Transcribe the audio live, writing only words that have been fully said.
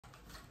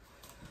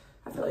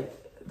I feel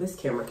like this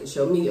camera can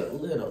show me a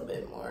little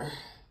bit more.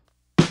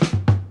 I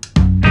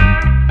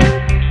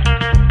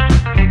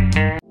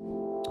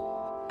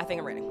think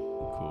I'm ready.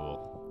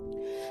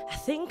 Cool. I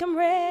think I'm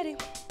ready.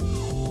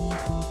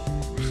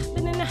 I've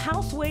been in the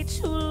house way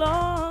too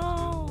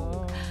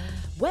long.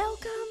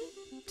 Welcome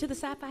to the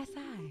Sci-Fi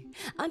Side,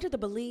 under the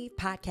Believe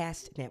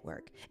Podcast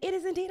Network. It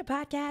is indeed a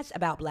podcast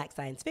about Black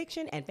science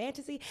fiction and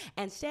fantasy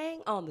and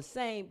staying on the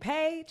same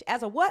page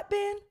as a what,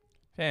 Ben?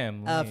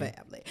 Family. A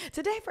family.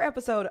 Today for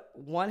episode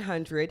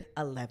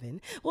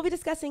 111, we'll be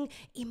discussing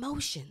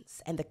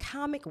Emotions and the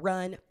comic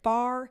run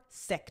Far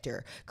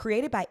Sector,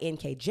 created by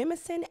N.K.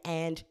 Jemisin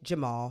and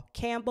Jamal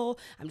Campbell.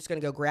 I'm just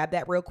going to go grab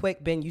that real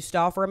quick. Ben, you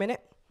stall for a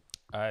minute?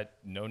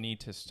 No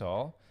need to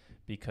stall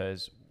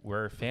because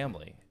we're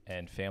family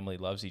and family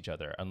loves each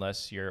other.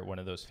 Unless you're one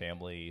of those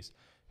families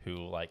who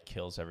like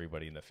kills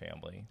everybody in the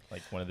family,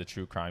 like one of the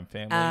true crime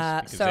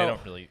families, because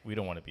we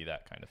don't want to be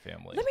that kind of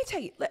family. Let me tell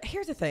you,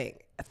 here's the thing.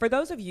 For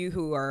those of you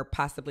who are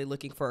possibly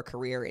looking for a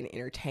career in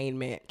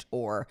entertainment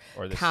or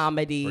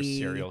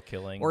comedy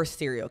or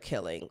serial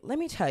killing, let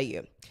me tell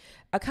you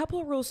a couple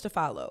of rules to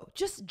follow.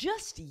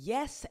 Just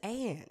yes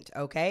and,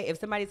 okay? If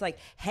somebody's like,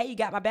 hey, you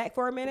got my back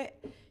for a minute?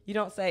 You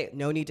don't say,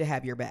 no need to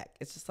have your back.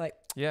 It's just like,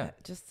 yeah,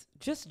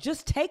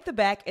 just take the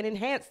back and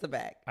enhance the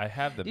back. I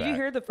have the back. Did you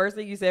hear the first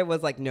thing you said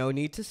was like, no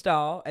need to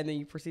stall, and then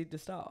you proceed to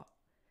stall?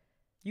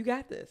 You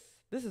got this.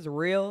 This is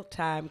real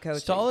time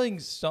coaching.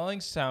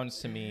 Stalling sounds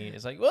to me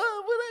is like, well,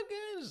 what I'm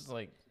good is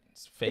like,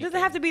 it's fake. It doesn't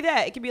have to be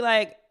that. It can be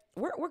like,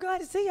 we're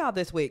glad to see y'all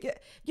this week.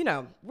 You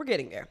know, we're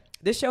getting there.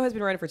 This show has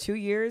been running for 2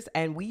 years,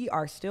 and we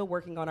are still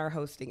working on our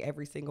hosting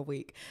every single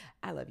week.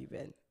 I love you,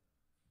 Ben.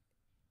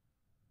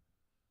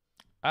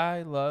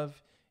 I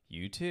love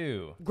you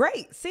too.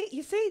 Great.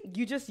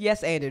 You just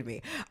yes-anded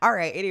me. All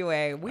right.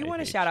 Anyway, we want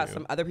to shout out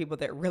some other people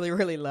that really,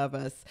 really love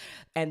us.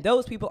 And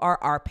those people are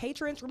our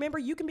patrons. Remember,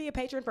 you can be a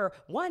patron for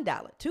 $1,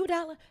 $2, $5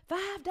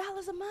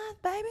 a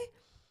month, baby.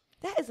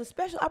 That is a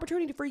special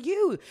opportunity for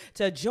you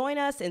to join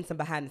us in some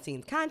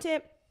behind-the-scenes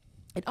content.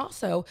 And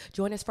also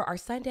join us for our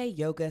Sunday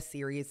yoga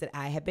series that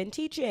I have been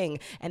teaching.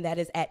 And that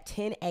is at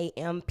 10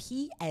 a.m.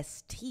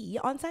 PST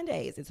on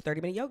Sundays. It's a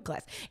 30-minute yoga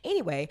class.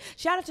 Anyway,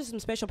 shout out to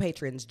some special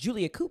patrons: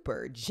 Julia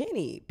Cooper,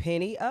 Jenny,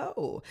 Penny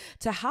O,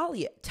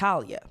 Talia,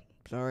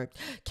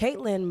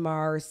 Caitlin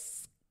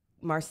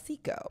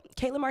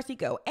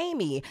Marcico,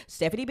 Amy,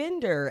 Stephanie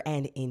Bender,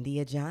 and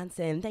India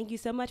Johnson. Thank you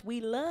so much. We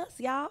love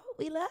y'all.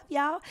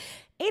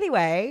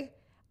 Anyway,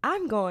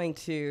 I'm going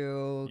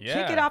to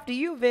kick it off to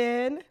you,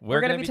 Vin.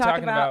 We're going to be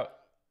talking about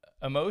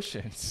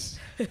emotions.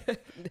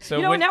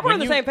 So now we're on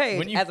the same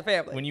page as a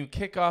family. When you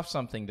kick off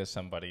something to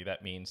somebody,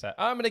 that means that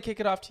I'm going to kick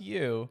it off to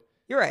you.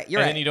 You're right. And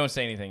then you don't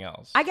say anything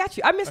else. I got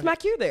you. I missed my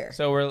cue there.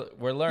 So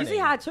we're learning. You see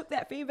how I took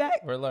that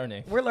feedback? We're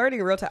learning. We're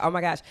learning in real time. Oh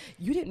my gosh.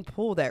 You didn't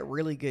pull that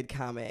really good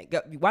comment.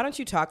 Why don't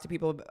you talk to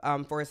people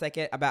for a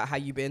second about how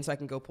you've been so I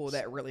can go pull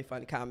that really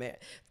fun comment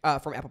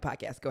from Apple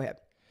Podcasts. Go ahead.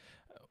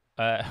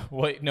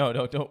 Wait,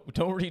 no,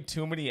 don't read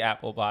too many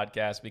Apple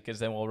Podcasts because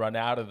then we'll run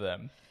out of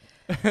them.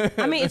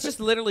 I mean, it's just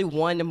literally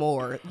one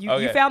more.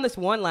 You found this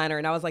one-liner,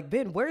 and I was like,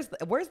 Ben, where's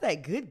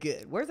that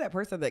good? Where's that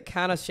person that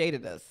kind of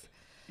shaded us?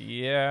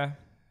 Yeah.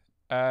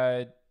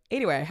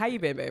 Anyway, how you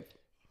been, babe?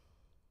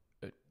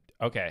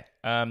 Okay.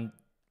 I'm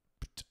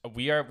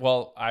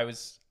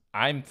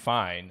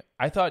fine.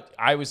 I thought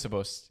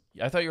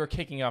you were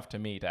kicking off to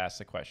me to ask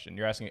the question.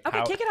 You're asking,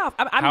 okay, kick it off.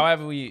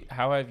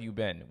 How have you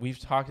been? We've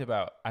talked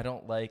about, I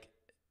don't like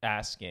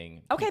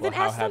asking. Okay, people, then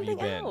ask something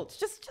else.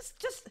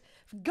 Just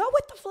go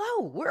with the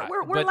flow.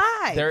 We're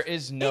live. There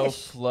is no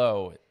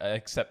flow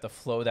except the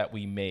flow that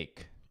we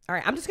make. All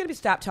right, I'm just going to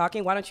stop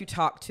talking. Why don't you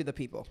talk to the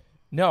people?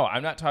 No,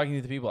 I'm not talking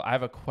to the people. I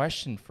have a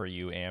question for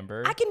you,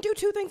 Amber. I can do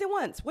two things at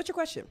once. What's your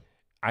question?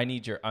 I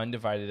need your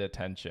undivided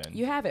attention.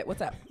 You have it.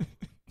 What's up? I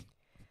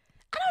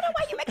don't know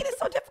why you're making it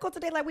so difficult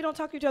today. Like we don't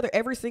talk to each other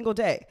every single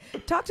day.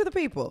 Talk to the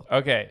people.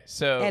 Okay,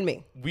 so and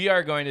me. We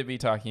are going to be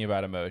talking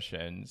about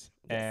emotions.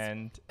 Yes.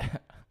 And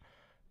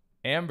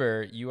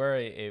Amber, you are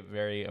a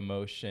very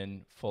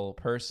emotion-full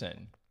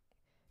person.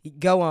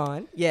 Go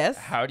on. Yes.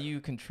 How do you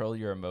control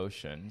your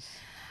emotions?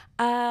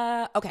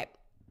 Okay.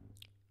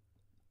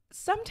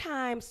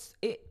 Sometimes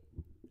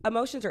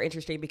emotions are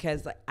interesting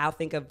because I'll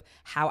think of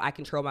how I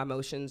control my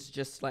emotions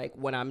just like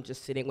when I'm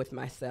just sitting with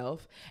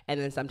myself, and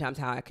then sometimes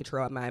how I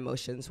control my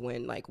emotions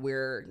when like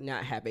we're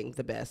not having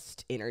the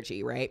best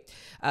energy, right?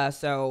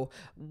 So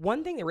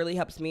one thing that really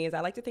helps me is I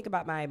like to think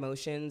about my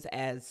emotions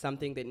as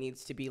something that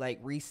needs to be like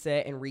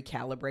reset and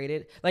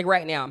recalibrated. Like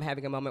right now I'm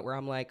having a moment where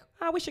I'm like,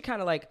 oh, we should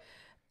kind of like,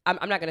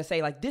 I'm not going to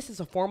say like this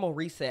is a formal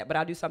reset, but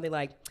I'll do something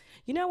like,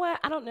 you know what?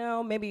 I don't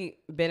know. Maybe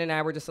Ben and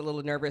I were just a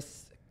little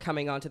nervous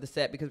coming onto the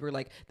set because we're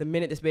like, the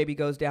minute this baby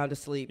goes down to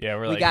sleep,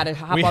 we got to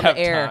hop on the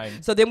air.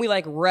 Time. So then we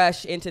like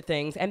rush into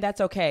things, and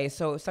that's okay.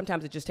 So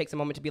sometimes it just takes a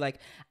moment to be like,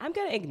 I'm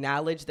going to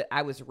acknowledge that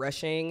I was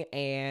rushing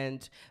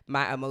and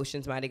my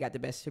emotions might have got the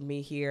best of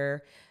me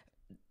here.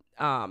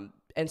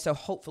 And so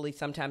hopefully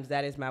sometimes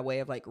that is my way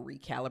of like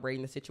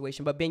recalibrating the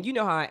situation. But Ben, you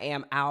know how I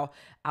am.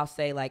 I'll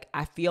say like,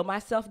 I feel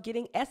myself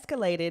getting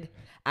escalated.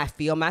 I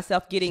feel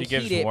myself getting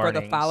heated for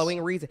the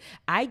following reason.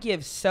 I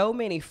give so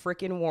many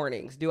freaking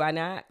warnings. Do I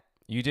not?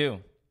 You do.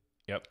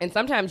 Yep. And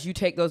sometimes you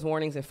take those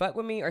warnings and fuck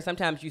with me, or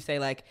sometimes you say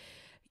like,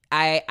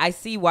 I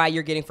see why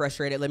you're getting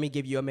frustrated. Let me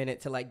give you a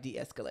minute to like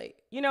de-escalate.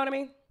 You know what I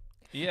mean?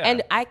 Yeah.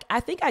 And I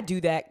think I do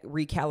that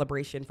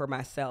recalibration for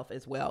myself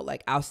as well.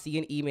 Like I'll see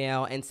an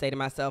email and say to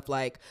myself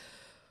like,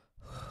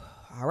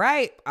 all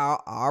right.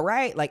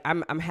 Like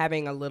I'm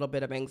having a little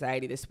bit of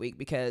anxiety this week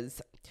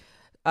because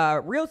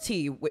real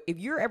tea, if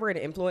you're ever an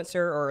influencer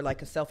or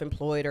like a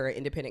self-employed or an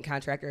independent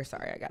contractor,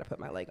 sorry, I got to put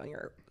my leg on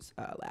your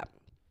lap,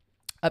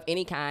 of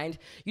any kind,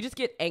 you just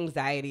get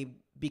anxiety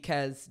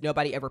because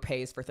nobody ever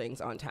pays for things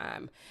on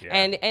time. Yeah,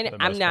 and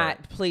I'm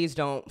not, please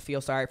don't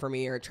feel sorry for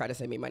me or try to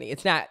send me money.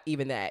 It's not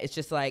even that. It's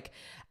just like,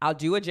 I'll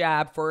do a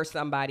job for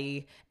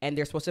somebody and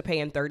they're supposed to pay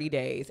in 30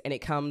 days and it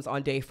comes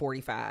on day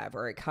 45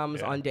 or it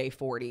comes on day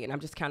 40. And I'm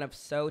just kind of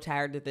so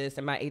tired of this.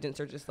 And my agents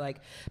are just like,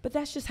 but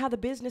that's just how the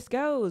business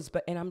goes.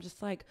 And I'm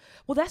just like,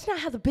 well, that's not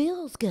how the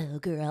bills go,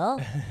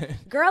 girl.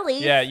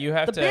 Girlies. Yeah, you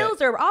have the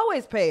bills are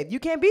always paid. You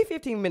can't be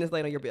 15 minutes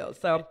late on your bills.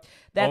 So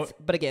that's,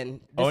 but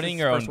again, owning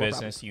your own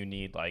business, you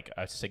need like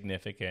a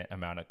significant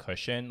amount of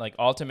cushion. Like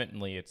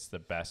ultimately it's the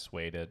best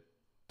way to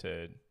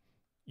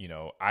you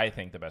know, I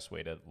think the best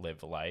way to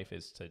live life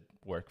is to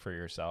work for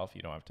yourself.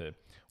 You don't have to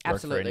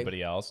work for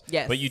anybody else.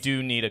 Yes. But you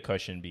do need a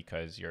cushion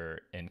because your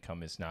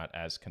income is not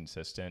as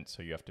consistent.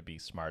 So you have to be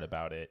smart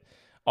about it.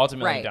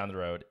 Ultimately, down the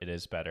road, it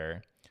is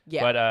better.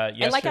 Yeah. But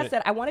and like I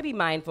said, I want to be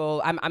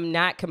mindful. I'm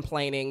not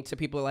complaining to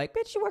people like,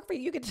 bitch,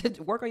 you get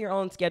to work on your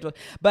own schedule.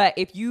 But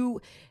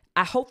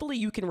hopefully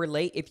you can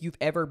relate if you've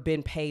ever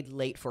been paid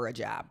late for a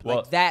job.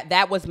 Well, like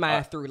that was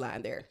my through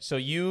line there. So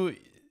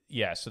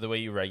so the way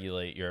you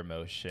regulate your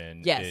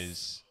emotion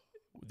is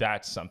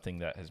that's something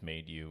that has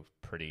made you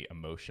pretty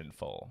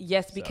emotionful.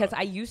 Yes, because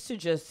I used to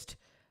just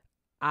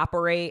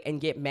operate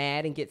and get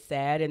mad and get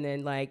sad. And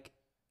then like,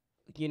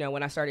 you know,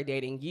 when I started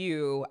dating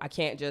you, I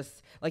can't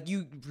just like,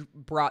 you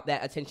brought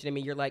that attention to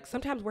me. You're like,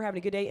 sometimes we're having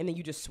a good day and then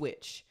you just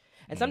switch.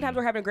 And sometimes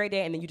we're having a great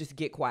day and then you just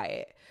get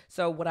quiet.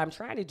 So what I'm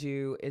trying to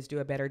do is do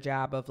a better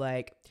job of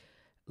like,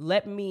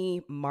 let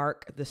me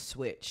mark the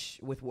switch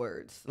with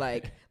words.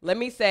 Like, let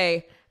me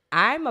say,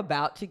 I'm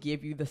about to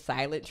give you the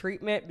silent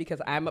treatment because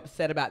I'm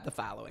upset about the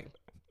following.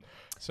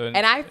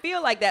 And I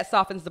feel like that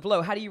softens the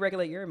blow. How do you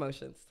regulate your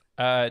emotions?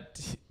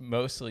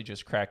 Mostly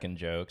just cracking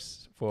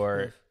jokes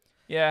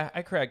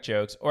I crack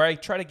jokes or I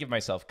try to give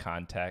myself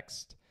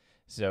context.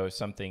 So if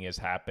something is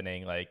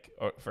happening, like,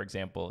 or for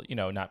example, you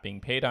know, not being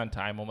paid on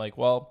time, I'm like,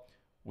 well,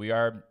 we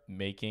are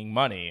making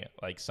money.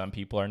 Like some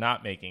people are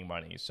not making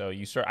money. So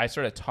I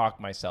sort of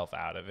talk myself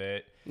out of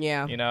it.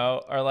 Yeah. You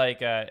know, or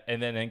like,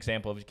 and then an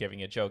example of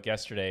giving a joke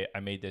yesterday, I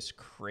made this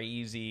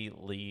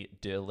crazily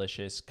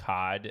delicious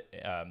cod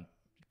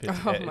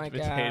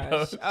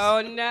potatoes.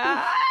 Oh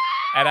no.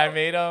 And I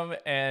made them,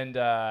 and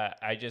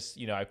I just,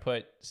 you know, I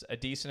put a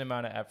decent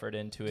amount of effort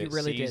into it,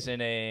 really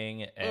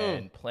seasoning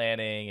and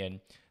planning, and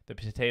the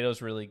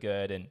potatoes really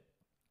good. And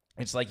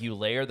it's like you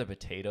layer the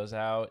potatoes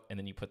out, and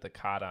then you put the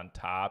cod on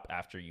top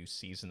after you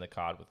season the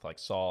cod with like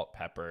salt,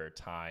 pepper,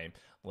 thyme,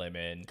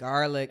 lemon,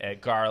 garlic,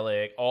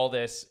 all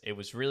this. It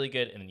was really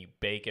good, and then you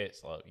bake it.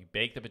 So you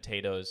bake the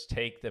potatoes,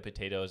 take the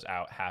potatoes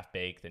out half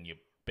baked, then you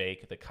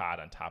bake the cod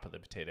on top of the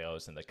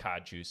potatoes, and the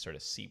cod juice sort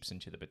of seeps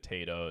into the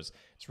potatoes.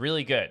 It's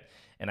really good.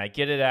 And I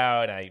get it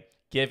out, and I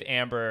give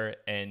Amber,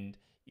 and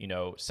you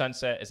know,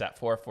 sunset is at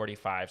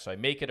 4:45, so I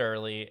make it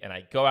early, and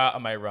I go out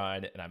on my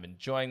run, and I'm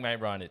enjoying my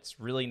run. It's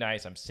really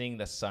nice. I'm seeing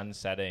the sun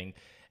setting,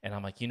 and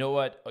I'm like, you know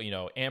what? You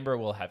know, Amber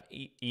will have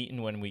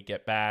eaten when we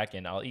get back,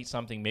 and I'll eat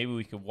something. Maybe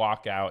we could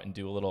walk out and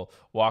do a little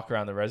walk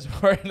around the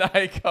reservoir, and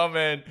I come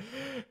in,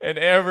 and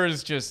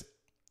Amber's just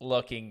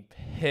looking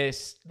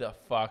pissed the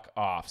fuck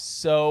off,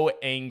 so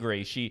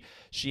angry.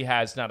 She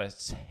has not a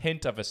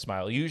hint of a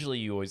smile. Usually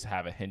you always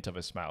have a hint of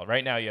a smile.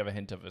 Right now you have a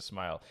hint of a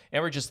smile.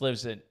 Amber just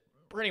lives in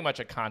pretty much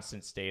a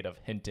constant state of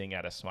hinting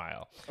at a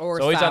smile. Or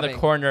it's always sobbing. On the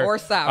corner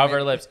of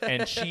her lips.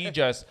 And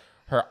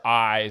her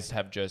eyes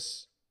have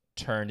just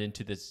turned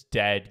into this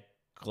dead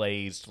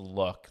glazed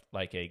look,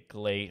 like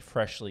a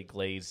freshly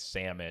glazed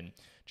salmon.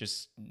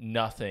 Just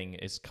nothing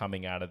is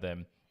coming out of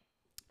them.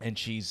 And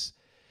she's,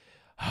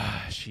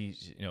 you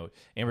know,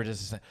 Amber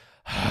does this,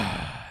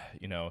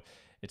 you know,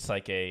 it's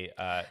like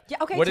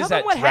what is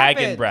that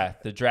dragon breath?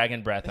 The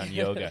dragon breath on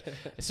yoga.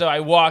 So I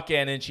walk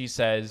in and she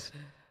says,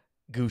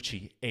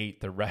 Gucci ate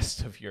the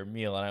rest of your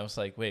meal. And I was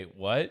like, wait,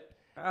 what?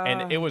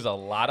 And it was a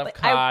lot of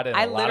cod and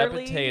a lot of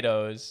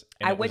potatoes.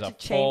 And it was a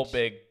full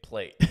big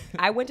plate.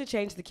 I went to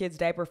change the kid's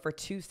diaper for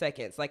 2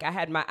 seconds. Like I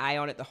had my eye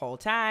on it the whole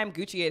time.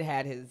 Gucci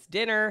had his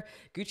dinner.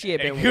 Gucci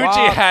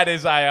had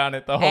his eye on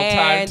it the whole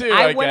time too.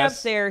 I went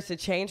upstairs to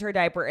change her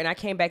diaper and I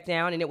came back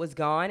down and it was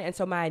gone. And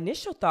so my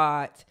initial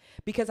thought,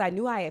 because I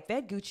knew I had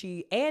fed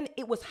Gucci and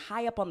it was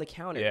high up on the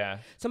counter. Yeah.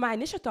 So my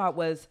initial thought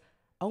was,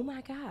 oh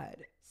my God,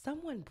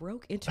 someone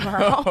broke into our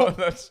home.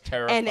 That's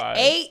terrifying. And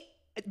ate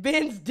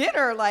Ben's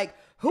dinner. Like,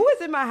 who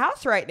is in my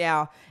house right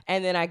now?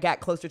 And then I got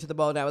closer to the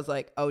bowl and I was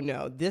like, oh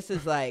no, this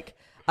is like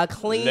a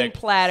clean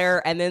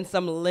platter and then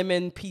some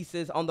lemon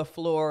pieces on the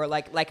floor,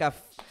 like a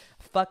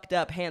fucked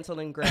up Hansel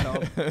and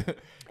Gretel.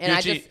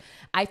 And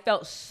I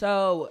felt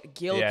so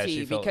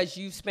guilty because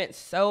you spent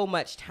so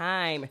much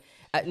time.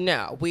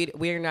 No,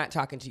 we're not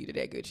talking to you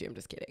today, Gucci. I'm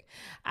just kidding.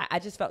 I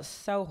just felt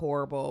so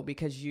horrible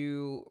because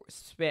you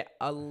spent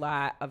a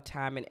lot of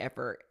time and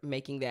effort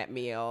making that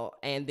meal,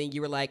 and then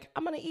you were like,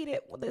 "I'm gonna eat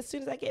it as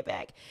soon as I get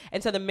back."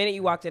 And so the minute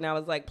you walked in, I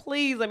was like,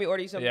 "Please let me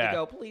order you something to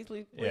go. Please,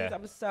 please, please." Yeah.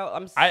 I'm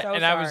so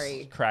sorry. I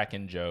was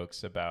cracking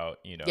jokes about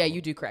Yeah, you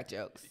do crack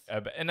jokes.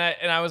 And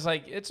I was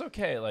like, it's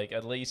okay. Like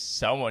at least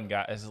someone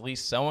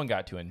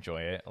got to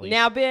enjoy it. At least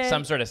now, Ben,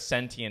 some sort of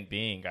sentient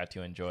being got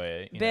to enjoy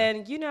it.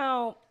 Ben,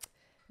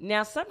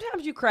 now,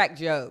 sometimes you crack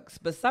jokes,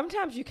 but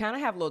sometimes you kind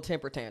of have little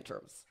temper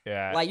tantrums.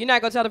 Yeah. Like, you're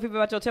not going to tell the people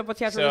about your temper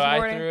tantrum this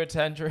morning? So I threw a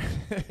tantrum.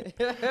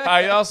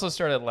 I also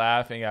started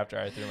laughing after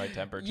I threw my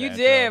temper tantrum. You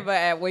did,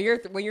 but when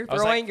you're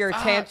throwing your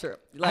tantrum.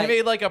 I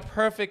made like a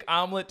perfect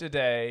omelet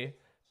today,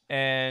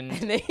 and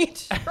then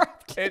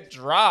it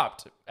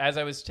dropped as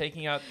I was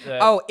taking out the...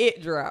 Oh,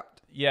 it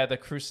dropped. Yeah, the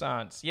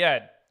croissants.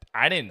 Yeah,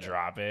 I didn't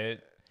drop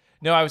it.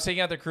 No, I was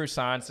taking out the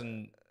croissants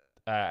and...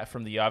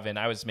 from the oven,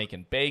 I was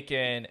making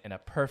bacon and a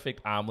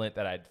perfect omelet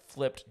that I'd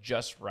flipped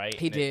just right.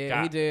 He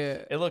did.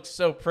 It looked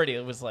so pretty.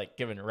 It was like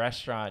given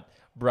restaurant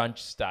brunch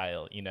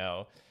style,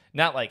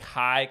 not like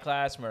high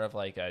class, more of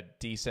like a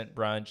decent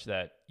brunch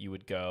that you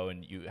would go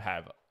and you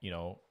have,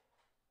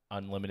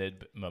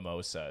 unlimited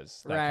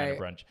mimosas, that kind of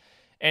brunch.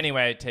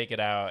 Anyway, I take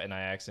it out and I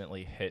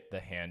accidentally hit the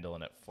handle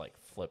and it like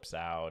flips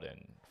out and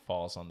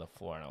falls on the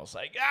floor, and I was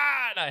like,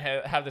 and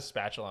I have the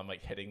spatula. I'm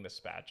like hitting the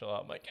spatula.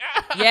 I'm like,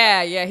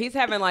 Yeah. He's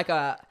having like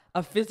a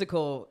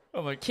physical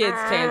kid's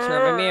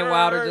tantrum, and me and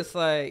Wilder just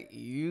like,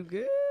 you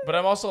good? But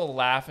I'm also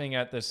laughing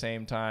at the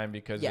same time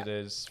because it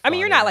is funny. I mean,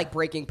 you're not like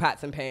breaking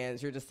pots and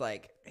pans. You're just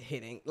like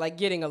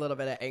getting a little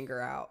bit of anger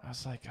out. I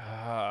was like,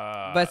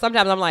 But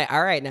sometimes I'm like,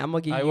 all right, now I'm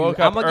gonna give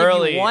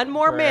you one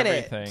more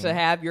minute to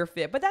have your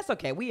fit. But that's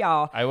okay.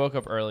 I woke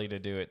up early to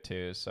do it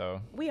too,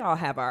 so we all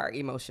have our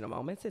emotional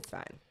moments. It's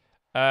fine.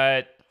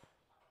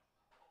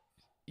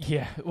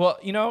 Yeah. Well,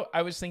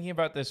 I was thinking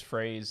about this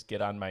phrase,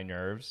 get on my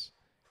nerves,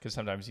 because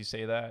sometimes you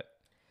say that.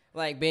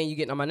 Like, Ben, you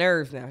getting on my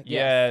nerves now.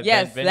 Yeah.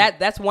 Yes,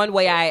 that's one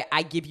way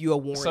I give you a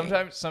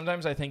warning.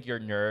 Sometimes I think your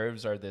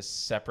nerves are this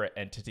separate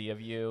entity of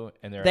you,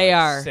 and they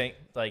are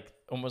like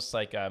almost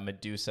like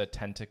Medusa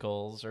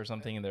tentacles or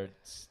something, and they're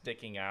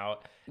sticking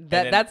out.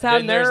 That's how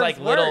nerves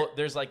work.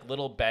 There's like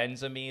little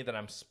bends of me that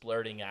I'm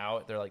splurting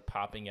out. They're like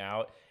popping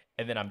out.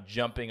 And then I'm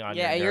jumping on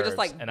your nerves. Yeah, and you're just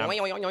like, and I'm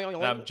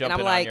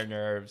jumping on your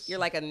nerves. You're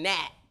like a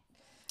gnat.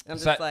 I'm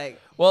just like...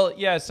 Well,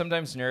 yeah,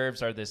 sometimes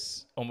nerves are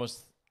this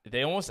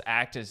they almost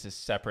act as this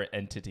separate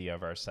entity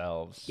of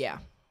ourselves. Yeah.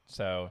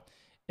 So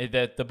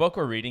the book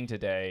we're reading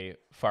today,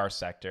 Far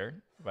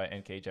Sector by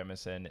N.K.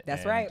 Jemisin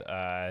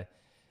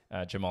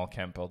and Jamal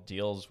Campbell,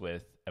 deals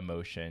with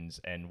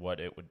emotions and what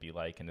it would be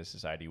like in a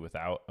society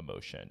without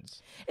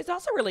emotions. It's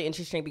also really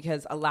interesting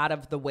because a lot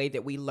of the way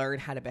that we learn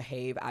how to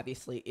behave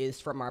obviously is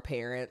from our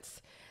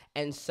parents.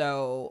 And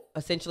so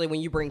essentially when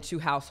you bring two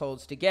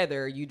households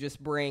together, you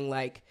just bring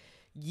like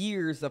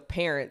years of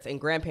parents and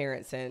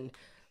grandparents and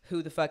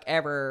who the fuck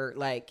ever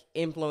like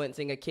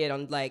influencing a kid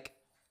on like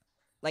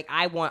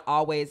I want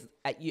always,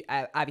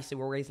 obviously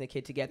we're raising a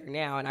kid together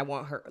now, and I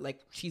want her, like,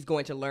 she's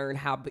going to learn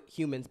how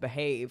humans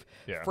behave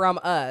from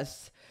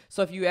us.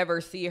 So if you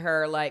ever see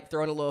her like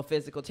throwing a little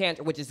physical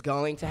tantrum, which is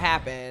going to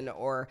happen,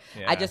 or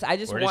I just Where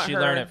want her. Where does she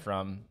learn it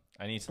from?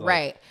 I need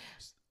to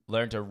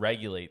learn to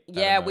regulate.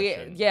 That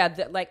emotion.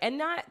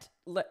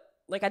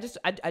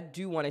 I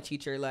do want to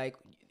teach her like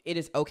it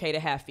is okay to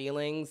have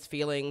feelings.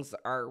 Feelings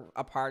are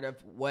a part of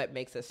what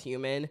makes us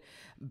human,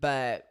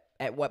 but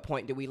at what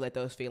point do we let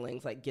those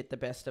feelings like get the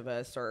best of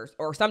us?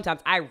 Or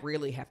sometimes I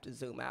really have to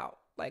zoom out.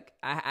 Like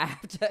I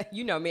have to,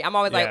 me. I'm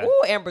always like,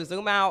 ooh, Amber,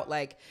 zoom out.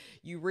 Like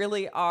you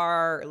really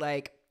are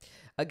like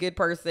a good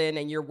person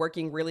and you're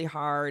working really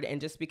hard.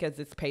 And just because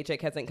this paycheck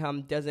hasn't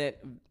come doesn't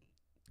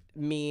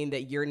mean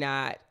that you're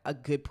not a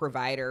good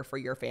provider for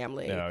your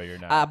family. No, you're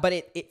not. But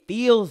it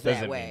feels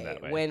that way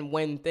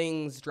when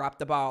things drop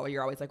the ball.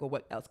 You're always like, well,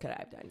 what else could I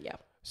have done? Yeah.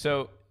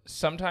 So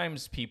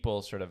sometimes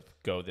people sort of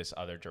go this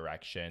other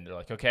direction. They're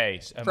like,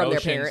 okay, emotions. From their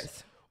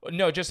parents?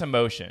 No, just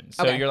emotions.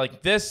 So you're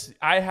like,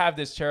 I have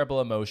this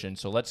terrible emotion,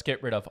 so let's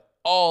get rid of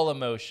all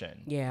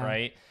emotion. Yeah.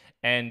 Right?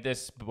 And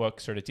this book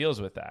sort of deals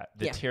with that,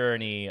 the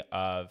tyranny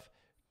of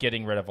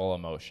getting rid of all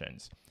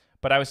emotions.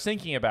 But I was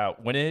thinking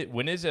about when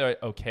is it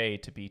okay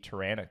to be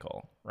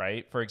tyrannical,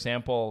 right? For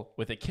example,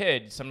 with a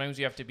kid, sometimes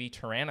you have to be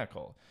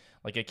tyrannical.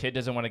 Like a kid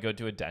doesn't want to go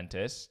to a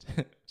dentist.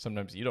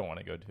 Sometimes you don't want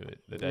to go to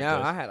the dentist.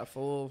 No, I had a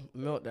full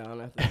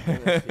meltdown after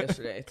the dentist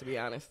yesterday, to be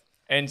honest.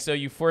 And so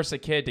you force a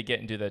kid to get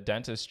into the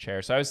dentist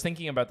chair. So I was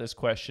thinking about this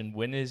question,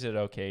 when is it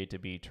okay to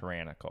be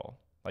tyrannical?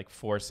 Like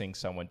forcing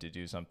someone to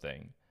do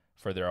something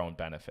for their own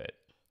benefit.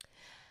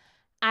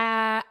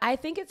 I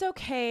think it's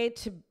okay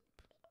to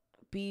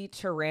be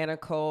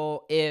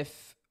tyrannical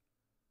if,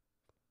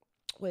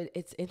 well,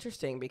 it's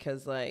interesting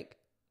because like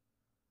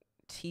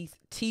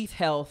teeth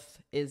health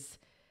is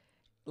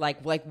like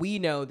we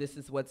know this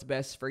is what's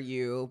best for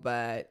you,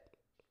 but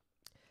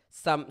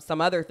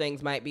some other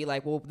things might be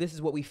like, well, this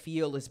is what we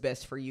feel is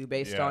best for you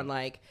based on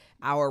like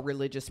our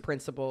religious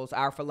principles,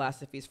 our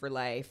philosophies for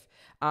life.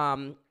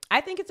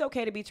 I think it's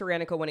okay to be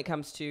tyrannical when it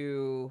comes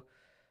to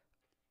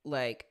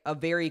like a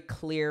very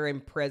clear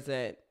and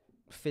present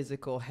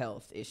physical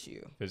health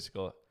issue.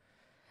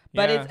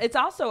 But it's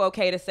also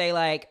okay to say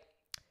like,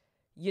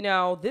 you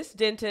know, this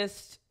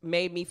dentist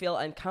made me feel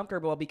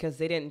uncomfortable because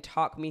they didn't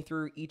talk me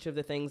through each of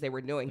the things they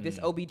were doing. This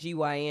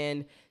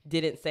OBGYN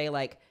didn't say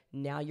like,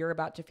 now you're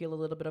about to feel a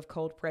little bit of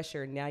cold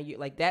pressure. Now you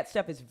like that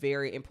stuff is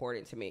very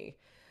important to me.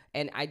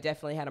 And I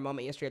definitely had a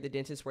moment yesterday at the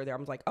dentist where I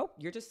was like, oh,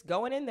 you're just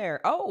going in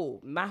there. Oh,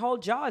 my whole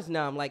jaw is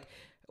numb. Like,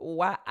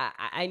 why?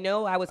 I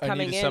know I was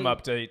coming in. Some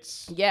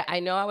updates. Yeah, I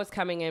know I was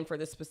coming in for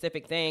this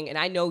specific thing. And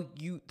I know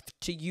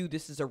to you,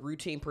 this is a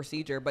routine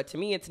procedure, but to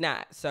me, it's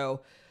not.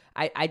 So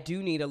I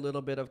do need a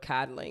little bit of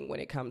coddling when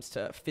it comes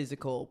to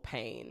physical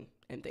pain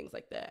and things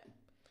like that.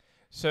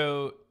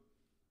 So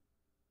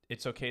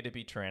it's okay to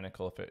be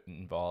tyrannical if it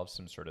involves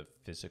some sort of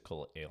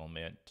physical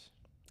ailment.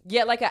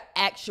 Yeah, like an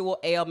actual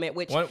ailment.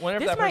 Which what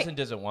if that person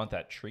doesn't want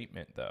that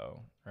treatment,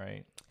 though,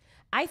 right?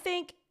 I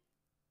think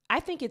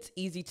it's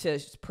easy to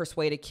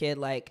persuade a kid,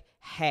 like,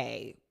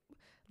 hey,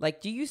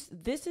 like,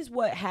 this is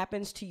what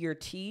happens to your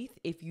teeth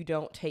if you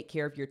don't take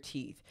care of your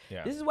teeth.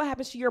 Yeah. This is what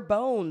happens to your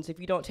bones if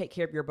you don't take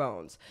care of your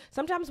bones.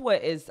 Sometimes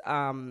what is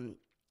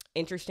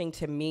interesting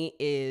to me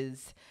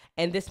is,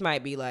 and this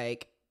might be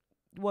like,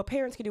 well,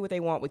 parents can do what they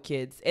want with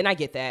kids, and I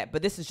get that,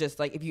 but this is just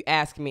like, if you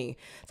ask me,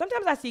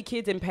 sometimes I see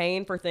kids in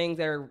pain for things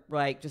that are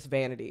like just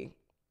vanity.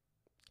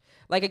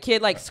 Like a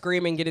kid like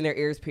screaming, getting their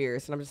ears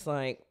pierced, and I'm just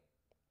like,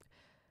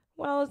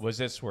 well, was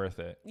this worth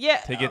it? Yeah,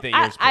 to get the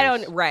ears pierced. I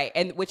don't, right,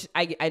 and which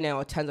I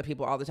know tons of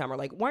people all the time are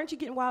like, why aren't you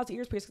getting Wild's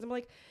ears pierced? Because I'm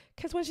like,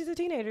 because when she's a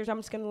teenager, I'm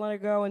just gonna let her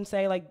go and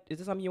say like, is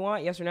this something you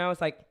want? Yes or no? It's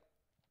like,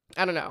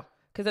 I don't know,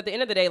 because at the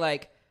end of the day,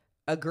 like,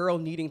 a girl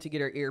needing to get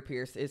her ear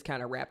pierced is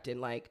kind of wrapped in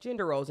like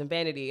gender roles and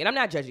vanity. And I'm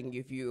not judging you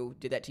if you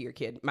did that to your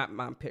kid. My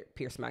mom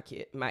pierced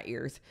my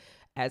ears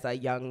as a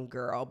young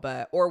girl,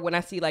 or when I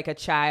see like a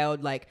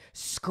child like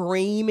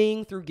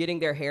screaming through getting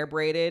their hair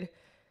braided,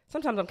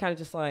 sometimes I'm kind of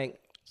just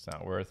like, it's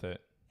not worth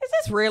it. Is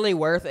this really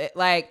worth it?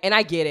 Like, and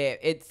I get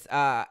it. It's,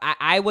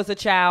 I was a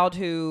child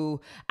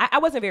who, I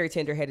wasn't very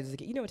tender-headed as a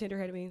kid. You know what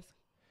tender-headed means?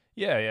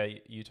 Yeah.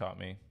 You taught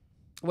me.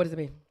 What does it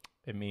mean?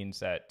 It means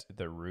that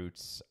the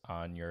roots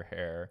on your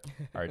hair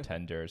are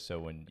tender, so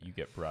when you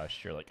get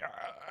brushed, you're like,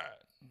 ah.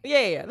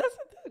 Yeah, that's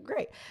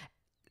great.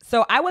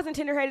 So I wasn't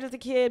tender-headed as a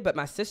kid, but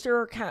my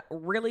sister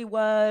really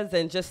was,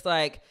 and just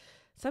like,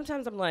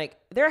 sometimes I'm like,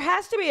 there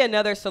has to be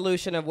another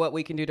solution of what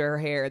we can do to her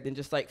hair than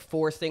just like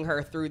forcing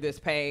her through this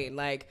pain.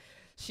 Like,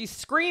 she's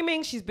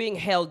screaming, she's being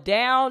held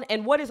down,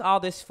 and what is all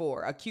this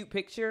for? A cute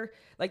picture?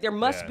 Like, there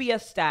must be a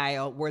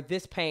style where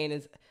this pain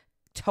is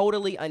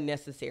totally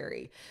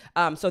unnecessary.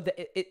 So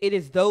it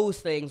is those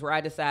things where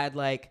I decide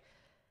like,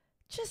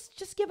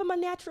 just give them a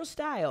natural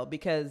style,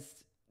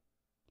 because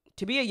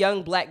to be a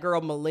young black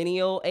girl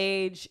millennial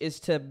age is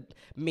to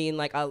mean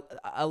like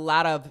a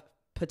lot of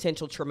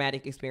potential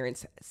traumatic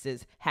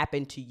experiences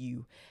happen to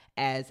you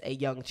as a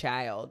young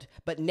child.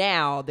 But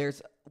now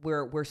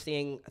we're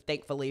seeing,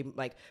 thankfully,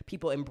 like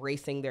people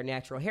embracing their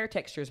natural hair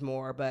textures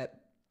more. But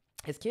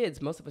as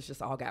kids, most of us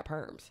just all got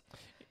perms.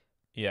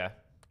 Yeah.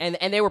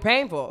 And they were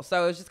painful.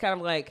 So it was just kind of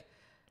like,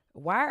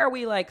 why are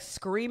we like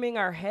screaming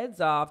our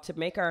heads off to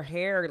make our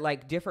hair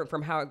like different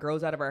from how it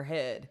grows out of our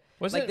head?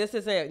 This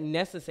isn't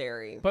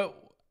necessary. But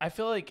I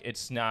feel like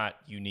it's not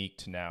unique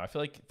to now. I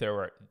feel like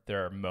there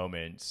are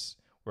moments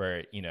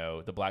where, you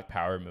know, the Black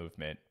Power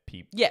movement,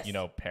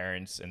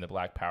 parents in the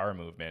Black Power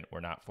movement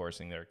were not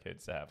forcing their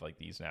kids to have like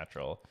these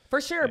natural.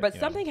 For sure. But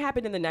something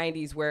happened in the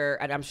 90s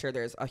where, and I'm sure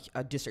there's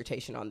a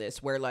dissertation on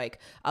this, where like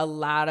a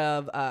lot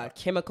of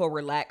chemical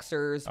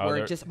relaxers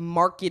were just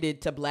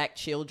marketed to black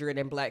children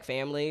and black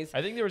families.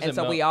 I think there was and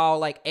so we all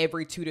like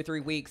every 2 to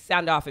 3 weeks,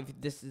 sound off if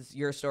this is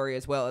your story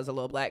as well as a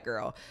little black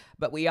girl,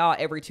 but we all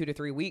every 2 to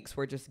 3 weeks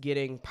were just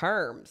getting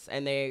perms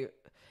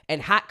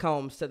and hot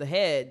combs to the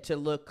head to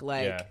look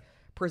like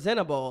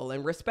presentable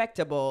and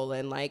respectable,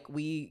 and like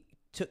we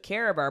took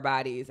care of our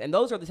bodies. And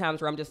those are the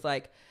times where I'm just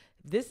like,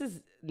 this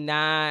is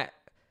not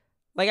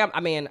like,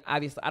 I mean,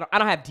 obviously I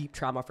don't have deep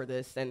trauma for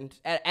this, and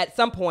at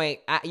some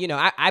point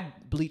I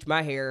bleach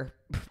my hair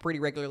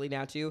pretty regularly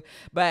now too,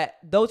 but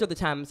those are the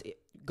times,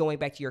 going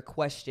back to your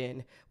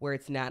question, where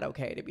it's not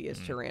okay to be as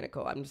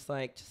tyrannical. I'm just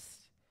like,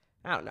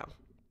 I don't know.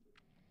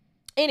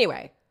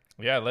 Anyway,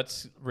 yeah,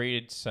 let's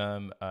read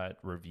some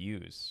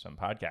reviews, some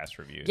podcast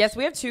reviews. Yes,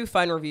 we have 2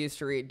 fun reviews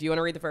to read. Do you want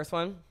to read the first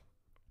one?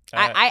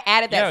 I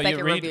added that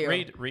second review.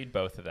 Read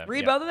both of them.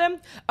 Read both of them?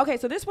 Okay,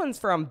 so this one's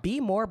from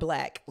Be More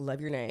Black. Love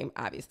your name,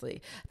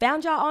 obviously.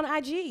 Found y'all on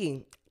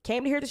IG.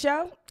 Came to hear the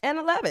show, and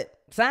I love it.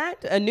 Signed,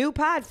 a new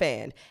pod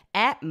fan.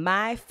 At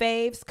My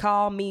Faves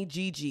Call Me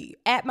Gigi.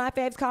 At My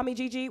Faves Call Me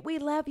Gigi. We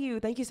love you.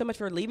 Thank you so much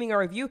for leaving a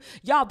review.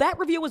 Y'all, that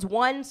review was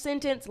 1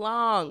 sentence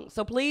long.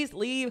 So please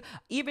leave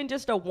even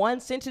just a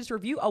 1-sentence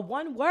review, a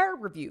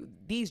 1-word review.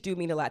 These do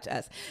mean a lot to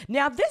us.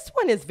 Now, this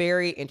one is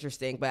very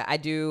interesting, but I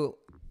do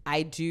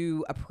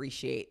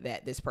appreciate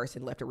that this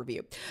person left a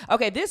review.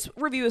 Okay, this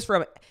review is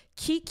from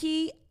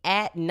Kiki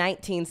at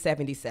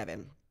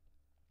 1977.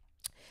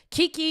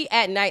 Kiki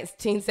at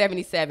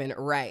 1977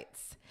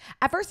 writes,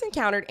 I first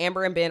encountered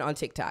Amber and Ben on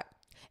TikTok.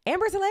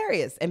 Amber's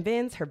hilarious, and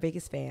Ben's her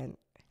biggest fan.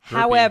 Groupie.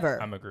 However,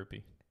 I'm a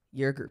groupie.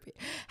 You're a groupie.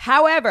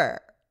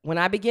 However, when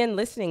I began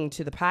listening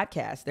to the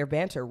podcast, their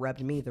banter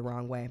rubbed me the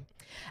wrong way.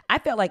 I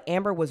felt like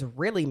Amber was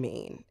really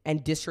mean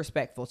and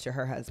disrespectful to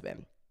her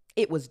husband.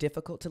 It was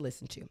difficult to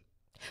listen to.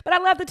 But I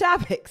love the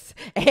topics,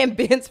 and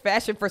Ben's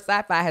passion for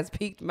sci-fi has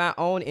piqued my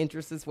own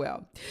interest as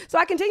well. So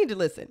I continue to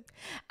listen.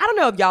 I don't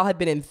know if y'all have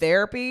been in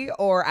therapy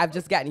or I've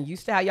just gotten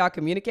used to how y'all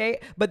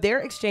communicate, but their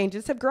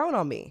exchanges have grown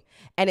on me,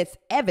 and it's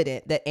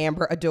evident that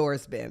Amber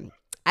adores Ben.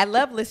 I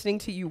love listening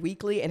to you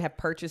weekly and have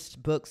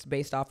purchased books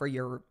based off of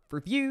your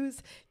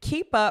reviews.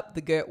 Keep up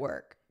the good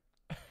work.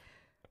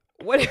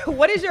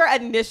 What is your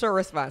initial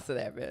response to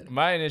that, Ben?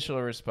 My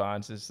initial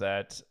response is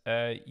that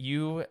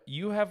you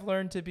have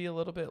learned to be a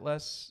little bit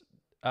less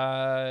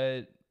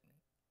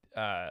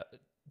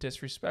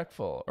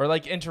disrespectful or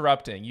like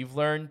interrupting. You've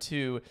learned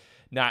to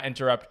not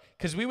interrupt,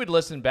 because we would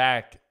listen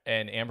back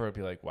and Amber would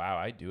be like, wow,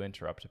 I do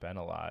interrupt Ben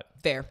a lot.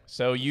 Fair.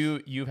 So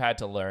you've had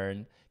to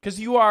learn, because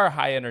you are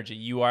high energy.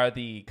 You are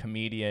the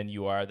comedian.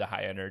 You are the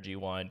high energy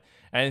one.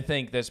 And I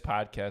think this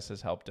podcast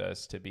has helped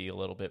us to be a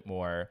little bit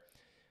more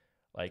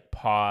like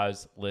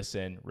pause,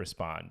 listen,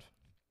 respond,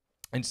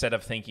 instead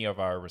of thinking of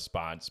our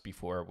response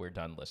before we're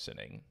done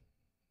listening.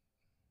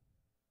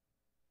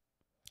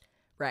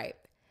 Right.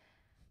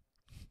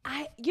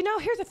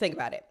 Here's the thing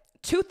about it.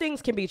 2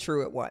 things can be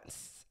true at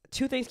once.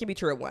 2 things can be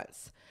true at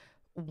once.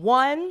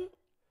 One,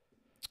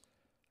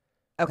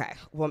 okay,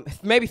 well,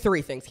 maybe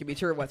 3 things can be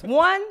true at once.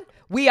 One,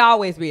 we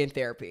always be in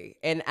therapy.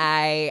 And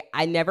I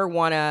never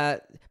want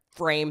to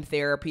frame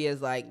therapy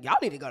as like, y'all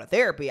need to go to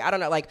therapy. I don't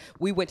know. Like,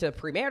 we went to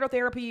premarital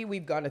therapy.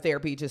 We've gone to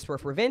therapy just for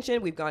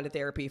prevention. We've gone to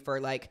therapy for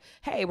like,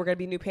 hey, we're going to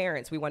be new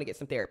parents. We want to get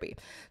some therapy.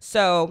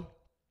 So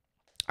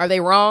are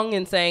they wrong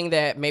in saying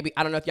that maybe,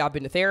 I don't know if y'all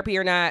been to therapy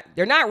or not.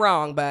 They're not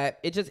wrong, but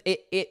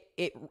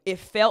it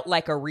felt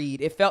like a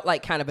read. It felt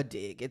like kind of a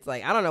dig. It's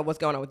like, I don't know what's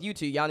going on with you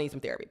two. Y'all need some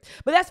therapy,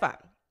 but that's fine.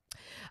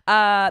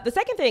 The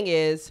second thing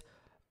is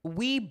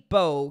we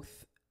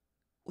both,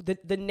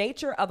 the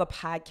nature of a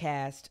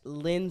podcast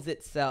lends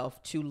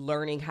itself to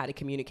learning how to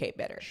communicate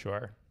better.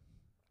 Sure.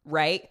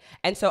 Right?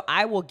 And so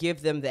I will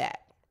give them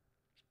that.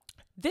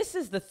 This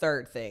is the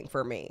third thing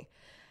for me.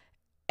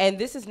 And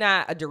this is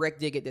not a direct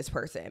dig at this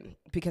person,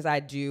 because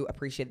I do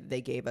appreciate that they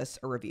gave us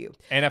a review.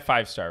 And a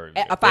 5-star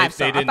review. A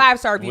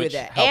 5-star review of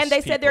that. And they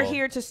said they're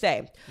here to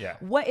stay. Yeah.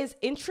 What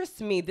interests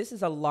me, this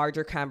is a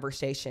larger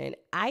conversation.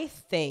 I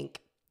think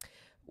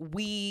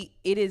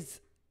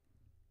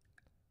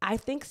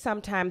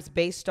sometimes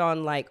based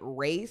on like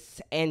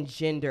race and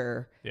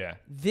gender,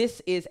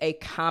 this is a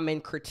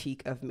common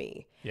critique of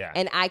me. Yeah.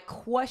 And I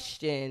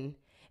question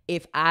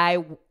if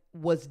I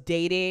was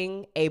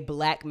dating a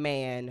black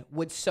man,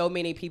 would so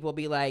many people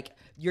be like,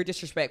 you're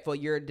disrespectful,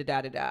 you're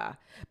da-da-da-da.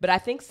 But I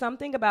think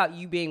something about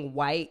you being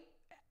white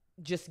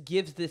just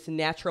gives this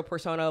natural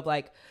persona of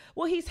like,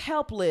 well, he's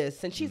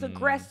helpless and she's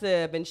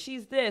aggressive and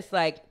she's this.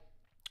 Like,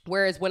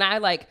 whereas when I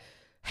like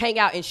hang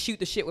out and shoot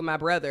the shit with my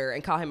brother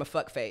and call him a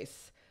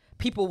fuckface,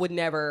 people would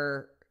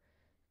never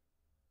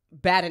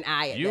bat an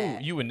eye at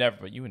that. You would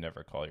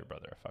never call your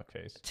brother a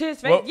fuckface. To his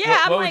face?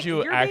 What would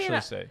you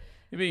actually say?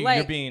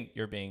 You're being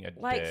a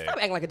like, dick. Stop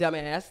acting like a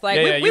dumbass. Like,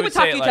 yeah, we would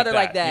talk to each other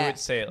like that. You would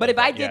say it but like if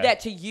I that, did that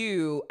to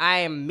you, I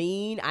am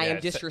mean. I am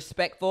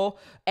disrespectful,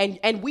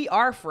 and we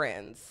are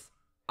friends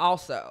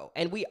also,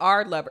 and we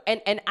are lovers.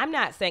 And I'm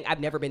not saying I've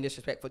never been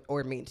disrespectful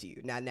or mean to you.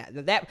 Not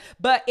that.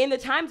 But in the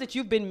times that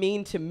you've been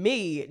mean to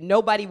me,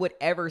 nobody would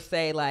ever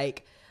say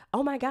like,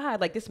 oh my God,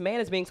 like this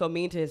man is being so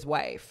mean to his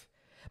wife.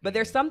 But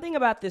there's something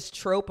about this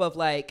trope of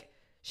like,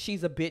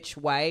 she's a bitch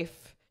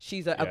wife,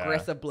 she's an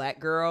aggressive black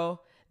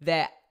girl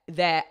that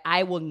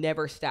I will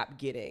never stop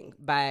getting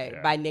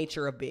by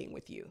nature of being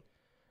with you.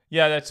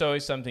 Yeah, that's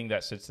always something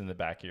that sits in the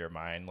back of your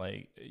mind.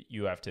 Like,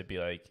 you have to be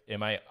like,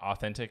 am I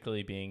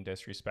authentically being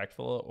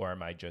disrespectful or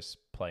am I just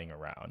playing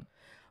around?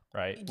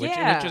 Right? Which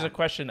is a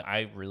question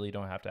I really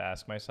don't have to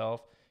ask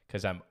myself,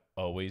 because I'm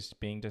always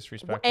being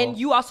disrespectful. And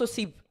you also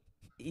see,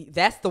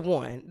 that's the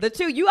one. The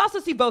two, you also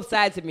see both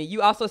sides of me.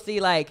 You also see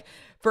like,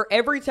 for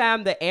every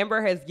time that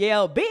Amber has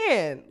yelled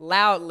Ben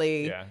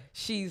loudly,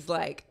 she's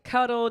like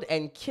cuddled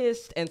and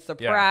kissed and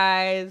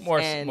surprised more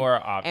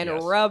obvious,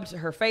 and rubbed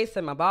her face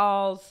in my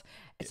balls.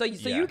 So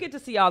you get to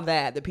see all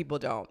that people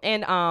don't.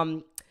 And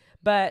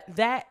but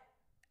that,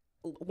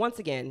 once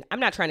again,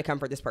 I'm not trying to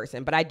comfort this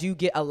person, but I do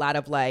get a lot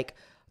of like,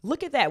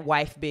 look at that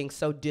wife being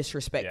so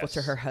disrespectful Yes.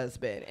 to her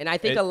husband. And I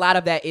think a lot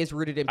of that is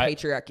rooted in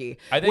patriarchy.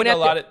 I think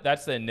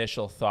that's the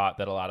initial thought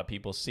that a lot of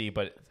people see,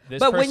 but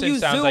this when person you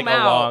sounds zoom like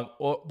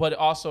out, but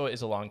also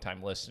is a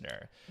longtime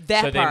listener.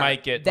 That so they part,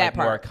 might get that like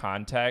more part.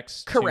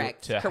 context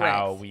Correct, to correct.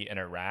 how we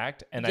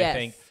interact. And Yes. I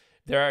think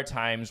there are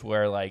times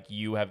where like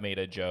you have made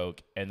a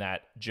joke and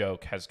that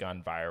joke has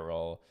gone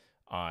viral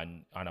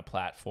on a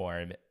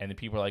platform, and then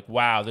people are like,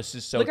 "Wow, this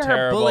is so Look at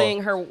terrible." her bullying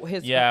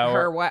his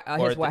or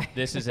wife.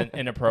 This is an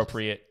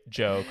inappropriate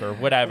joke or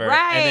whatever.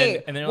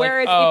 Right. And then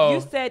whereas like, oh,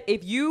 if you said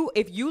if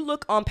you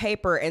look on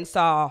paper and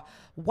saw,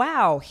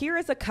 wow, here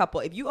is a couple.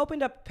 If you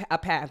opened up a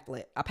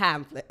pamphlet,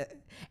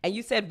 and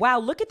you said, wow,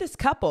 look at this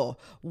couple.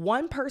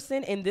 One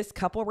person in this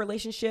couple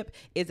relationship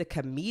is a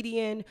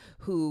comedian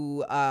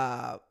who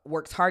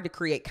works hard to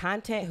create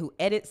content, who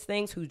edits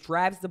things, who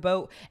drives the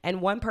boat,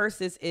 and one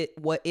person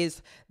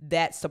is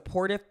that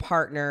supportive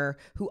partner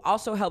who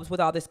also helps with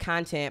all this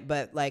content,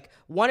 but like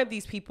one of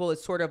these people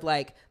is sort of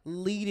like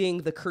leading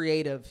the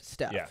creative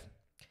stuff. yeah.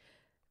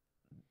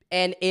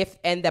 And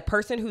the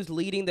person who's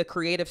leading the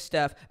creative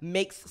stuff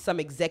makes some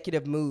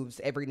executive moves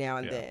every now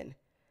and then.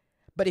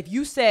 But if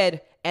you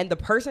said, and the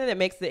person that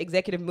makes the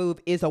executive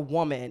move is a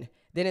woman,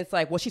 then it's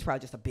like, well, she's probably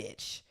just a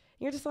bitch.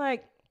 You're just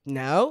like,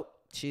 no,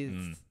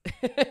 she's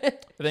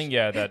I think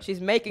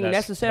she's making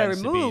necessary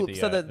moves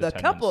so that the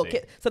couple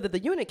so that the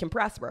unit can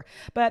prosper.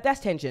 But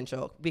that's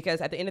tangential, because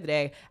at the end of the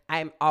day,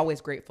 I'm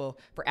always grateful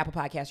for Apple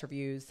Podcast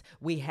reviews.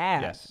 We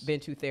have been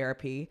to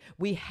therapy.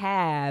 We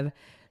have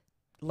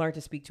learned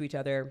to speak to each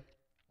other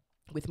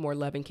with more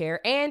love and care.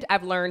 And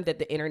I've learned that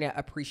the internet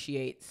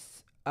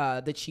appreciates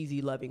the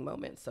cheesy loving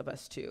moments of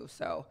us too.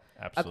 So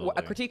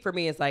a critique for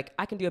me is like,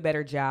 I can do a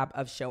better job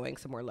of showing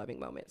some more loving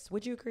moments.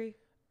 Would you agree?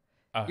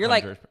 You're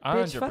like,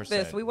 bitch, fuck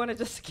this. We want to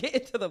just get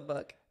into the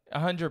book.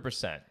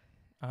 100%.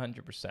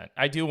 100%.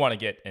 I do want to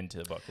get into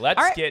the book.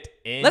 Let's get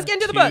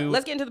into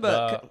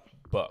the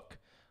book.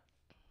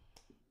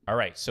 All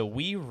right. So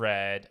we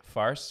read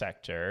Far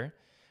Sector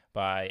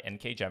by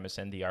N.K.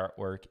 Jemisin. The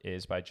artwork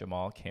is by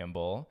Jamal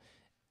Campbell.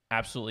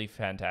 Absolutely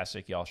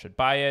fantastic. Y'all should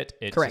buy it.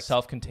 It's a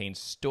self-contained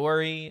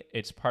story.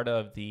 It's part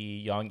of the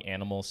Young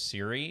Animal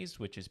series,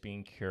 which is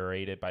being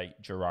curated by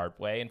Gerard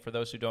Way. And for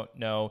those who don't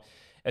know,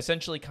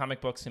 essentially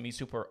comic books can be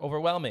super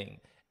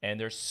overwhelming. And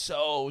there's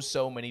so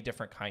many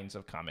different kinds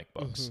of comic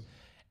books. Mm-hmm.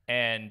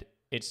 And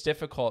it's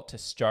difficult to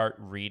start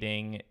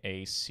reading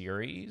a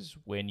series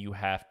when you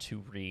have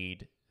to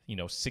read,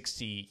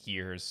 60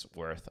 years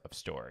worth of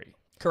story.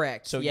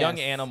 Correct. So Young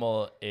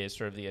Animal is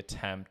sort of the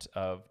attempt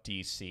of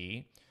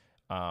DC.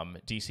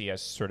 DC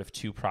has sort of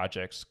two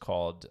projects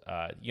called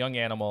Young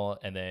Animal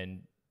and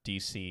then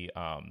DC,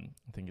 I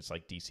think it's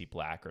like DC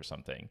Black or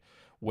something,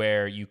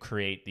 where you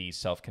create these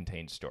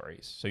self-contained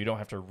stories. So you don't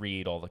have to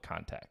read all the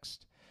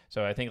context.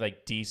 So I think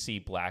like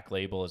DC Black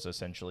Label is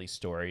essentially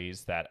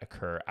stories that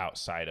occur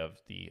outside of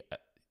the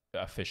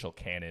official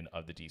canon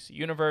of the DC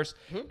universe.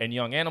 Mm-hmm. And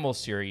Young Animal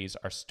series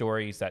are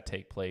stories that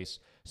take place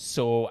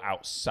so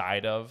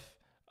outside of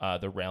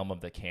the realm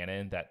of the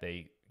canon that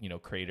they,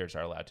 creators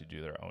are allowed to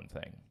do their own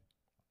thing.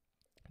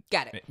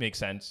 Got it. Makes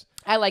sense.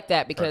 I like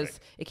that because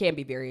it can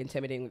be very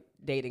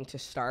intimidating to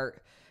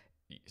start.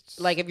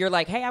 Like if you're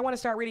like, hey, I want to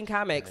start reading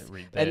comics,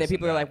 and then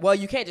people are like, well,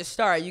 you can't just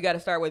start. You got to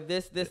start with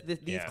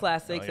these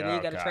classics, and then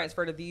you got to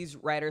transfer to these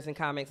writers and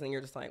comics, and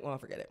you're just like, well,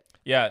 forget it.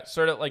 Yeah,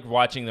 sort of like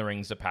watching The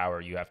Rings of Power.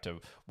 You have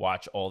to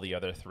watch all the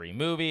other 3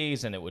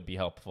 movies, and it would be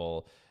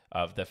helpful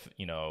of the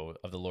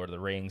Lord of the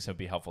Rings. It would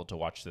be helpful to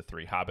watch the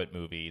 3 Hobbit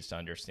movies to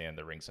understand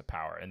the Rings of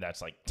Power, and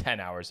that's like 10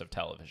 hours of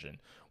television.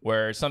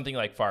 Where something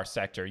like Far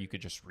Sector, you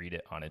could just read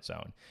it on its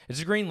own.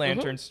 It's a Green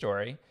Lantern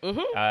story.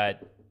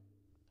 Mm-hmm.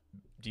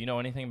 Do you know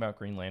anything about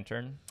Green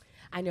Lantern?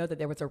 I know that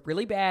there was a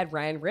really bad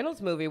Ryan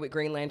Reynolds movie with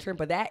Green Lantern,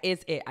 but that is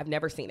it. I've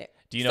never seen it.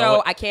 Do you know?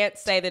 So I can't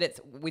say that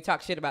we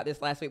talked shit about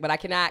this last week, but I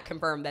cannot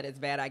confirm that it's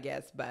bad, I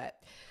guess.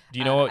 But do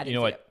you know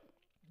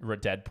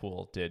what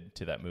Deadpool did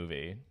to that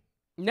movie?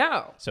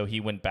 No. So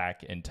he went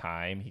back in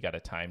time. He got a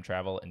time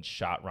travel and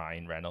shot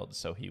Ryan Reynolds,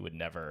 so he would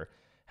never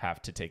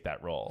have to take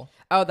that role.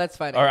 Oh, that's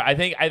funny. Or I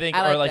think, like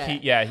or like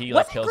that. he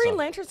wasn't kills Green him.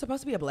 Lantern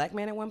supposed to be a black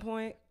man at one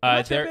point?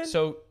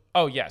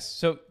 Oh yes.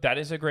 So that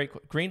is a great.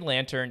 Green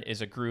Lantern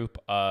is a group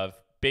of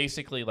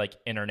basically like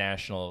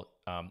international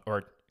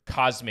or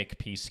cosmic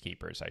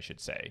peacekeepers, I should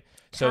say.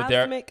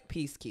 Cosmic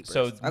peacekeepers.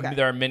 So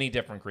there are many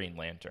different Green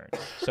Lanterns.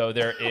 So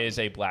there is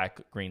a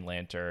black Green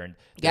Lantern.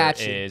 There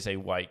is a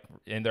white,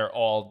 and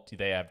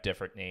they have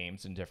different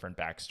names and different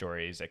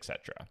backstories,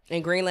 etc.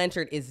 And Green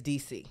Lantern is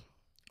DC.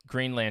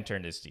 Green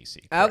Lantern is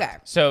DC. Correct. Okay.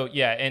 So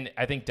yeah, and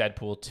I think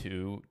Deadpool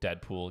 2,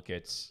 Deadpool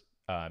gets.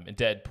 And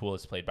Deadpool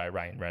is played by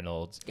Ryan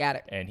Reynolds. Got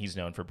it. And he's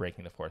known for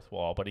breaking the fourth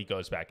wall, but he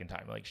goes back in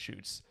time and like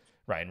shoots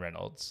Ryan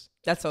Reynolds.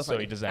 That's so funny. So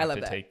he doesn't have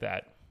to take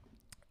that.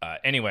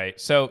 Anyway,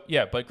 so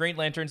yeah, but Green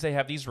Lanterns, they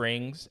have these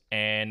rings,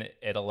 and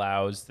it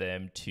allows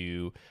them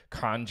to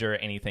conjure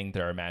anything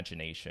their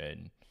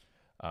imagination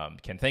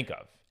can think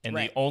of. And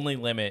Right. the only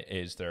limit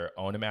is their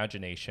own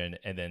imagination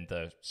and then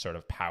the sort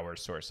of power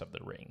source of the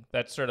ring.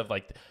 That's sort of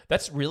like,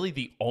 that's really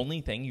the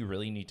only thing you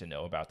really need to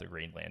know about the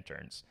Green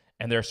Lanterns.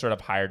 And they're sort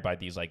of hired by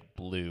these like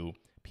blue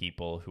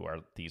people who are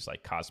these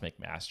like cosmic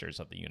masters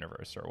of the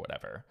universe or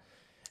whatever.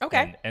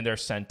 Okay. And they're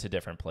sent to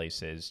different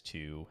places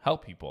to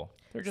help people.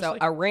 They're just So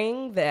like, a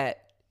ring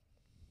that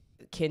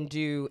can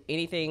do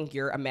anything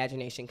your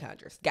imagination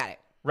conjures. Got it.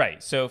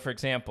 right. So for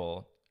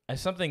example,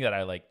 something that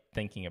I like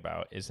thinking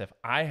about is if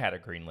I had a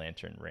Green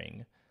Lantern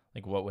ring,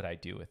 like what would I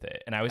do with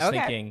it? And I was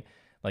thinking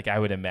like I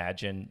would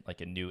imagine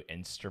like a new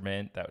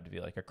instrument that would be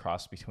like a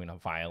cross between a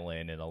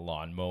violin and a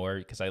lawnmower,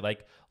 because I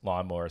like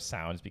lawnmower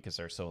sounds because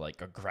they're so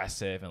like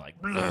aggressive and like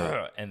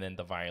and then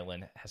the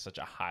violin has such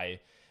a high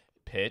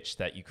pitch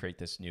that you create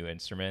this new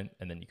instrument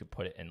and then you could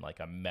put it in like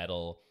a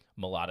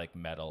melodic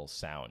metal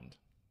sound.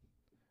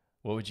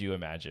 What would you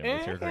imagine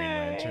with your Green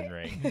Lantern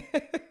ring?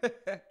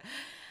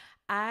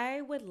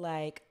 I would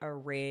like a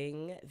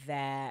ring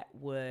that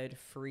would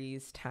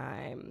freeze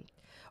time.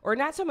 Or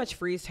not so much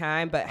freeze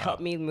time, but help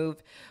me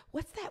move.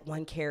 What's that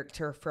one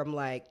character from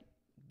like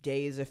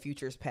Days of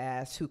Futures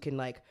Past who can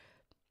like,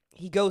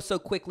 he goes so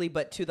quickly,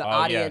 but to the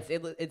audience,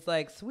 it's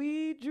like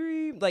sweet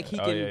dream. Like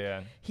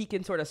he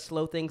can sort of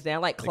slow things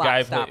down, like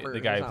Clock Stopper.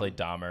 The guy who played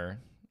Dahmer.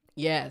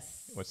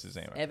 Yes. What's his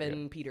name?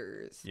 Evan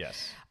Peters.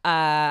 Yes.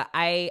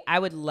 I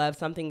would love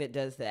something that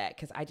does that,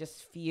 because I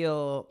just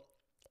feel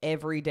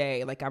every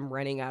day like I'm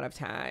running out of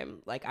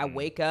time. Like I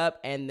wake up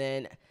and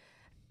then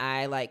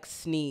I like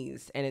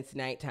sneeze and it's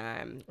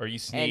nighttime. Or you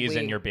sneeze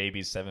and your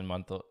baby's 7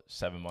 months old.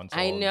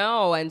 I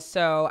know. And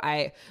so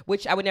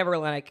which I would never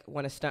like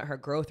want to stunt her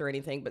growth or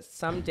anything, but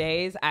some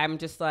days I'm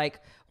just like,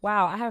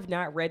 wow, I have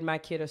not read my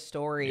kid a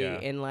story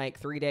in like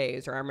 3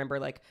 days. Or I remember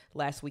like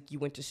last week you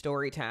went to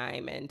story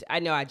time, and I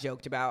know I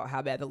joked about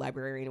how bad the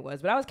librarian was,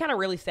 but I was kind of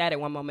really sad at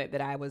one moment that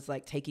I was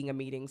like taking a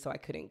meeting so I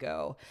couldn't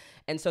go.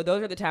 And so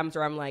those are the times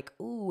where I'm like,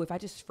 ooh, if I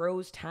just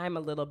froze time a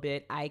little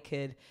bit, I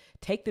could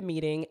take the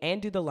meeting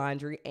and do the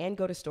laundry and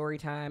go to story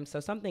time. So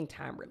something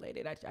time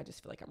related. I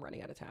just feel like I'm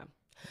running out of time.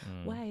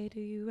 Why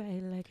do you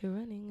write like you're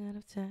running out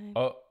of time?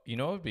 Oh, you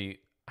know what would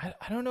be, I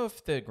don't know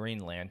if the Green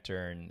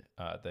Lantern,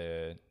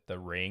 the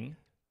ring,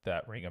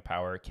 that ring of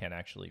power can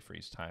actually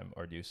freeze time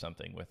or do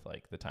something with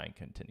like the time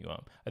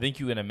continuum. I think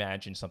you can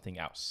imagine something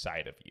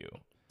outside of you.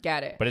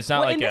 Got it. But it's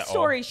not like in this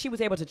story, she was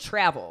able to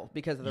travel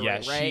because of the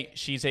ring, right?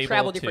 She's able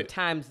travel to different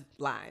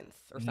timelines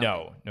or something.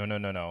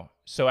 No.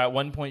 So at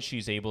one point,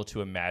 she's able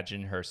to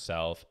imagine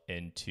herself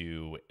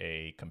into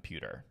a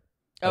computer.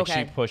 Like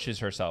she pushes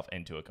herself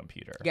into a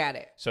computer. Got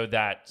it. So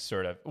that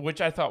sort of, which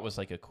I thought was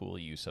like a cool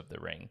use of the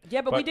ring.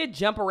 Yeah, but we did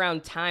jump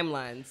around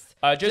timelines.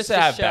 Just to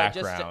have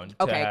background,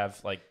 to have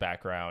like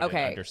background and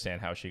understand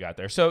how she got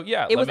there. So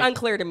yeah. It was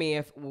unclear to me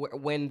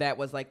when that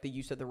was like the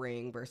use of the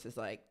ring versus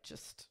like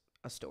just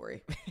a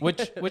story.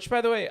 which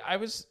by the way,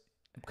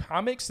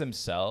 comics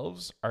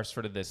themselves are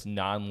sort of this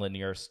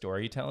non-linear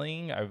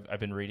storytelling. I've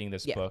been reading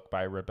this book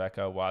by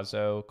Rebecca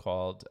Wazo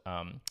called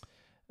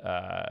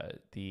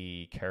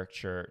the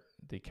character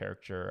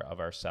of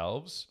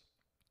ourselves.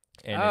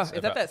 And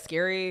is that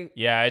scary?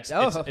 Yeah,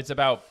 it's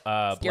about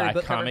Black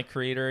comic cover?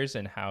 creators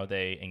and how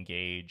they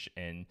engage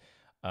in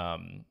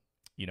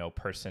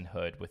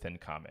personhood within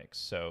comics.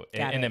 So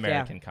in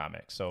American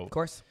comics. So of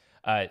course.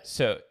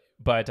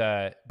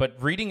 But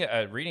reading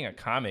a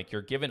comic,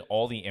 you're given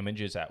all the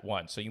images at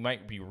once. So you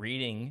might be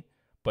reading,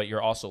 but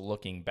you're also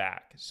looking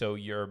back. So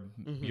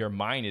your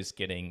mind is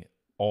getting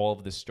all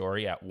of the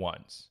story at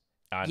once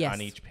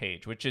on each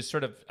page, which is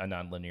sort of a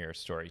nonlinear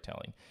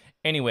storytelling.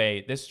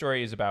 Anyway, this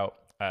story is about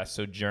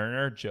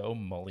Sojourner Joe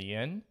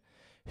Mullion,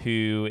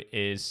 who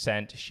is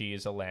sent. She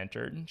is a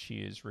lantern. She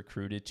is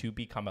recruited to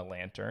become a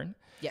lantern.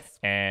 Yes.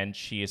 And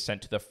she is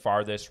sent to the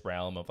farthest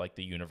realm of like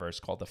the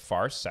universe called the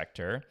Far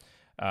Sector.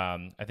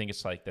 I think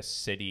it's like the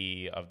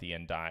City of the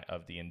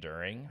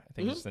Enduring. I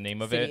think is the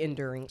name of it. City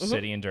Enduring.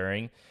 City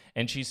Enduring.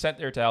 And she's sent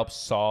there to help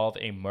solve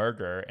a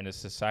murder in a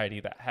society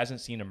that hasn't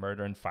seen a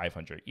murder in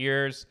 500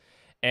 years.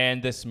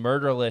 And this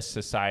murderless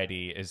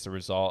society is the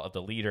result of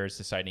the leaders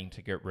deciding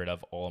to get rid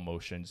of all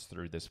emotions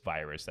through this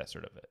virus that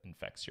sort of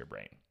infects your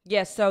brain.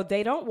 Yeah, so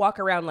they don't walk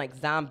around like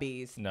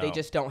zombies. No. They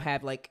just don't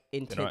have like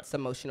intense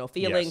emotional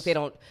feelings.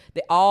 Yes.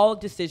 All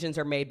decisions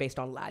are made based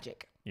on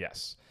logic.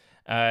 Yes.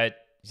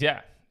 Yeah.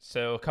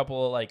 So a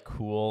couple of like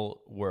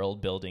cool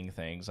world building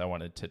things I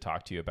wanted to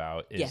talk to you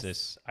about is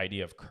this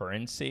idea of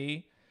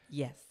currency.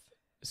 Yes.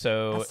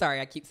 So I'm sorry,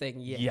 I keep saying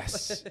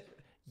yes.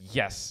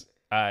 Yes.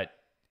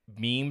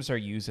 Memes are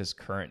used as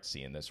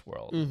currency in this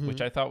world, which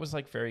I thought was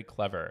like very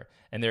clever.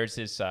 And there's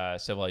this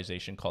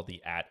civilization called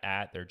the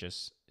At. They're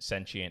just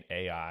sentient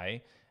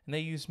AI, and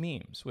they use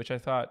memes, which I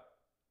thought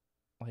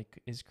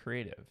like is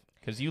creative.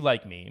 Because you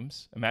like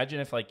memes. Imagine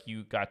if like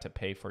you got to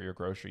pay for your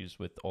groceries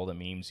with all the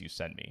memes you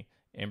send me.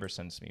 Amber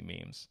sends me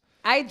memes.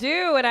 I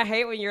do, and I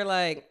hate when you're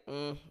like,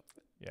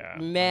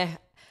 meh.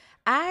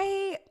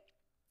 I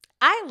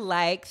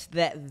liked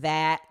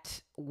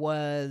that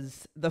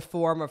was the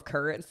form of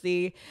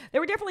currency.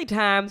 There were definitely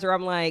times where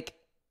I'm like,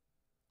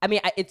 I mean,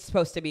 it's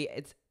supposed to be,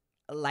 it's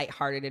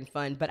lighthearted and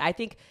fun. But I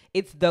think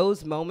it's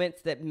those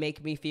moments that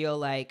make me feel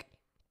like,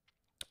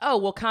 oh,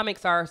 well,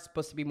 comics are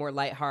supposed to be more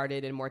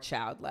lighthearted and more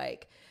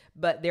childlike.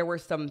 But there were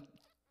some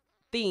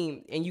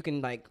themes, and you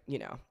can like,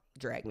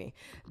 drag me.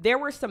 There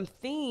were some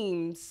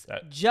themes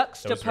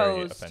juxtaposed. That was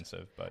very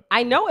offensive, but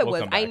I know it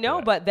was. I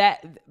know, but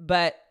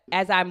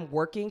as I'm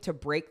working to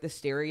break the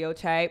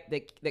stereotype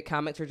that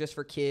comics are just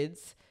for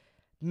kids,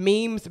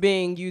 memes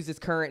being used as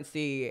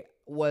currency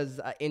was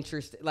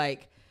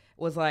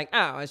was like,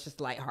 oh, it's just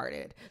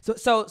lighthearted.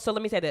 So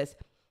let me say this.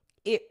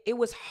 It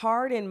was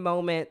hard in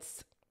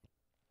moments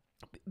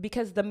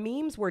because the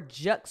memes were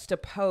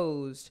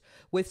juxtaposed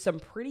with some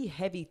pretty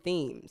heavy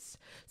themes.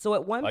 So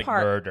at one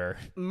part,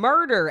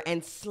 murder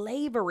and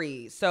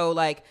slavery. So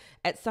like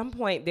at some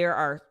point there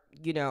are,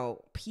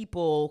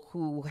 people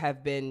who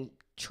have been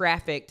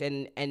trafficked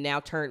and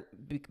now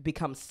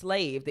become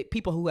slave,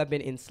 people who have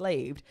been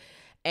enslaved.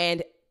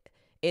 And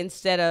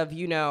instead of,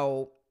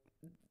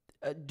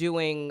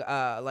 doing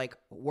like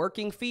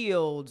working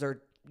fields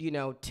or,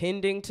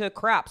 tending to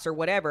crops or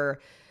whatever,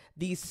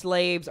 these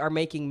slaves are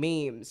making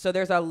memes. So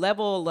there's a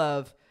level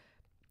of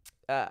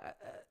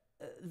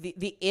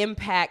the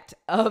impact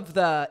of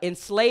the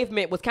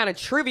enslavement was kind of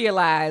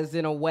trivialized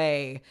in a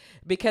way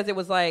because it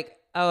was like,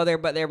 oh, they're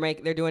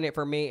doing it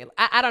for me.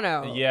 I don't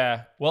know.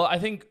 Yeah. Well, I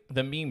think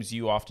the memes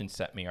you often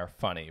sent me are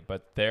funny,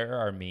 but there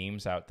are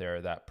memes out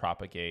there that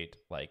propagate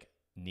like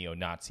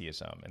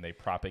neo-Nazism and they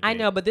propagate. I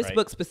know, but this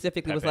book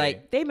specifically was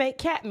like, they make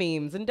cat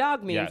memes and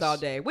dog memes all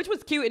day, which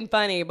was cute and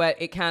funny,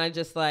 but it kind of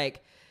just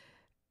like,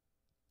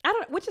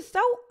 which is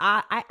so,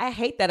 I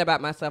hate that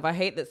about myself. I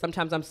hate that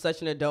sometimes I'm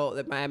such an adult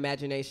that my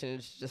imagination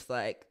is just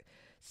like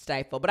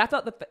stifled. But I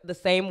felt the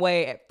same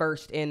way at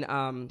first in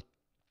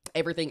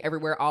Everything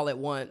Everywhere All at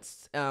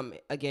Once.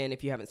 Again,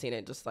 if you haven't seen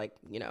it, just like,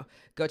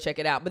 go check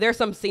it out. But there's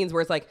some scenes where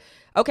it's like,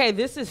 okay,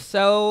 this is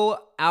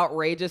so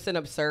outrageous and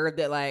absurd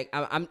that like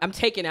I'm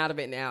taken out of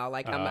it now.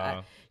 Like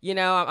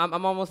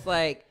I'm almost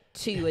like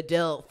too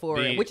adult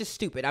for it, which is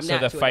stupid. I'm not.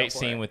 So the fight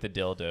scene with the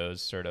dildos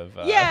sort of.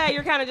 Yeah,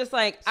 you're kind of just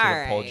like, all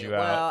right.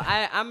 Well,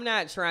 I'm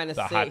not trying to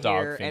sit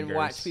here and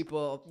watch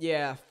people,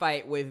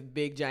 fight with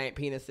big giant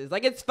penises.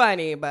 Like it's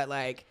funny, but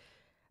like.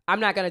 I'm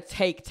not going to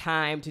take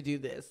time to do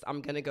this.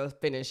 I'm going to go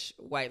finish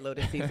White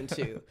Lotus season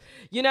 2.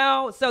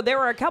 So there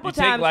were a couple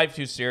times. You take life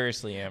too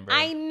seriously, Amber.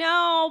 I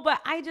know,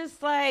 but I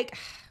just like,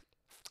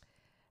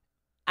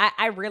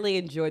 I really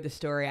enjoyed the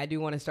story. I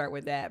do want to start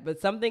with that. But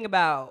something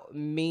about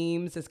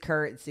memes as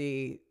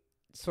currency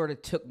sort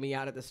of took me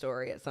out of the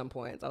story at some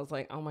points. I was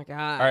like, oh my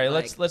God. All right,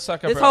 let's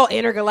talk about this whole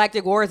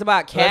intergalactic war is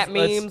about cat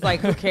memes. Like,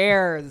 who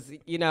cares?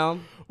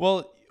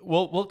 Well,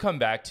 we'll come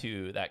back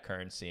to that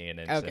currency and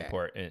its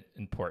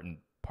important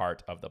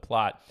part of the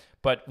plot,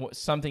 but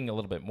something a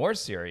little bit more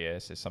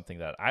serious is something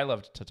that I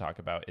love to talk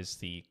about is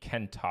the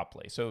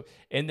Kentople. So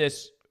in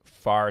this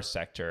far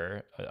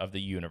sector of the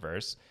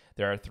universe,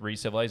 there are 3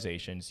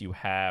 civilizations. You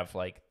have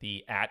like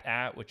the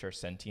At, which are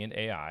sentient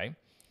AI,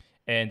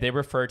 and they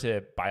refer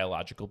to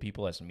biological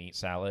people as meat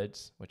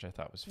salads, which I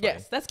thought was funny.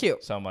 Yes, that's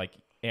cute. So I'm like,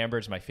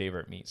 Amber's my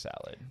favorite meat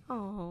salad.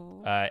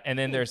 Oh. And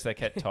then there's the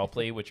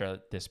Kentople, which are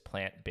this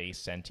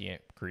plant-based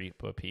sentient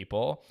group of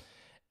people.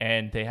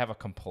 And they have a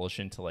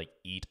compulsion to like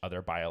eat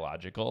other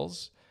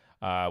biologicals,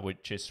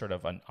 which is sort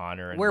of an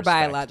honor and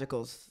respect.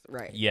 Biologicals,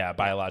 right? Yeah,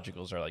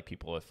 biologicals are like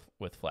people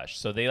with flesh.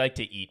 So they like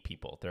to eat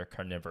people. They're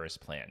carnivorous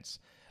plants,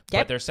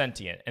 but they're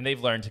sentient, and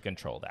they've learned to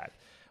control that.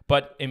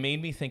 But it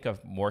made me think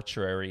of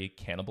mortuary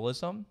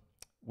cannibalism,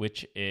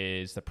 which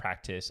is the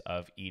practice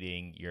of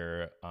eating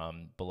your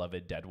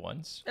beloved dead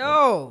ones.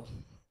 Oh.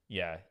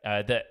 Yeah,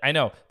 I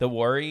know. The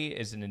Wari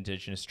is an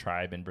indigenous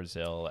tribe in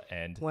Brazil,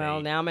 and now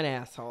I'm an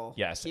asshole.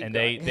 Yes, and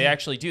they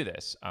actually do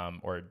this,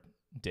 or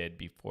did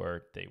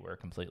before they were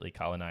completely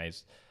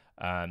colonized,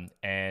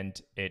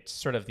 and it's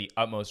sort of the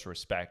utmost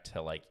respect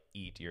to like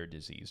eat your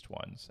diseased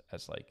ones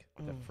as like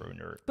the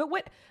fruner. But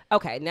what?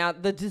 Okay, now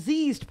the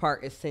diseased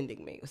part is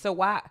sending me. So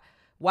why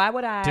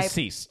would I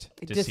deceased,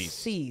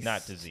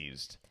 not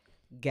diseased?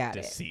 Got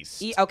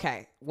deceased. It.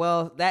 Okay,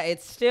 well that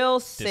it's still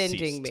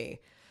sending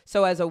me.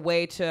 So as a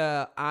way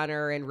to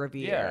honor and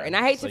revere, and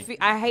I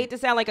hate to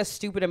sound like a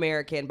stupid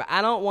American, but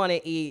I don't want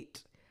to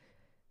eat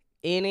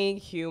any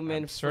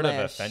human flesh. Sort of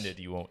offended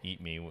you won't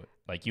eat me.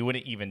 Like you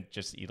wouldn't even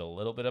just eat a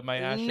little bit of my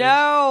ashes.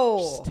 No,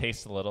 just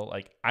taste a little.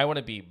 Like I want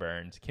to be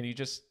burned. Can you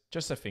just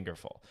a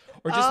fingerful,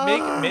 or just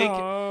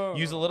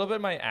use a little bit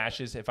of my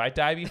ashes? If I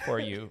die before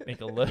you,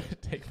 take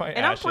my ashes.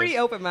 And I'm pretty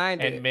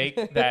open-minded and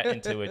make that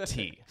into a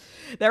tea.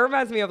 That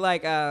reminds me of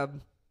like.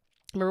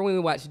 Remember when we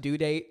watched Due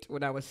Date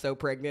when I was so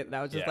pregnant and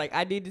I was just like,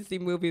 I need to see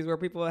movies where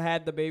people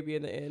had the baby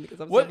in the end because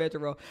I'm so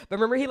miserable. But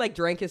remember he like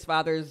drank his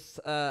father's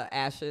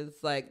ashes,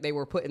 like they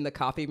were put in the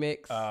coffee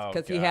mix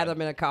because he had them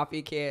in a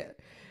coffee can.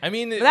 I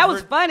mean, but that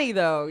was funny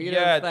though.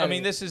 I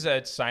mean, this is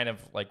a sign of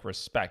like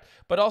respect,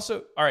 but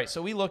also, all right.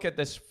 So we look at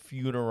this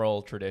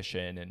funeral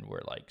tradition and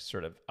we're like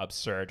sort of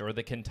absurd, or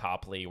the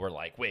Kentople. We're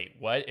like, wait,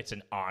 what? It's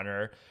an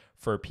honor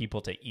for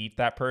people to eat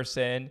that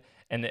person.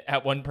 And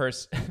at one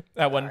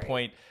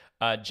point,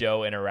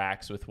 Joe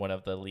interacts with one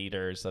of the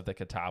leaders of the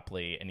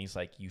Katopli, and he's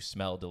like, "You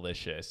smell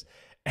delicious."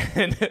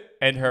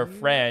 And her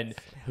friend,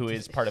 who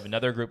is part of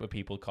another group of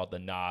people called the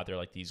Na, they're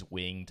like these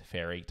winged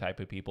fairy type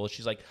of people.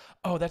 She's like,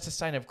 "Oh, that's a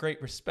sign of great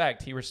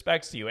respect. He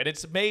respects you." And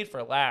it's made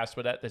for laughs,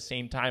 but at the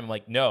same time, I'm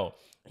like, no,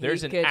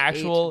 there's an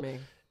actual,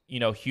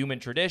 human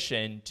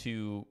tradition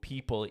to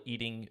people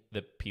eating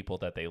the people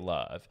that they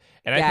love.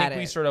 And I think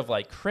we sort of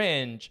like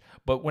cringe.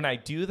 But when I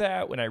do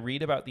that, when I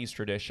read about these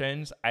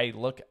traditions, I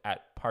look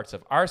at parts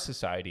of our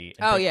society.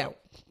 And think,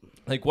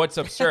 like, what's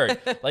absurd?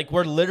 Like,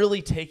 we're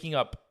literally taking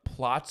up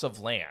plots of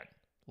land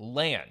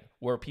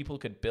where people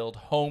could build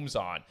homes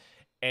on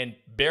and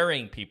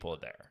burying people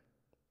there.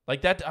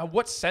 Like that,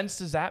 what sense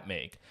does that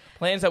make?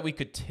 Plans that we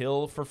could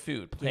till for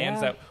food, plans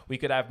that we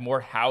could have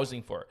more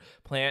housing for,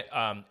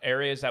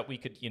 areas that we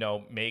could,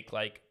 make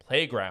like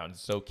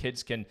playgrounds so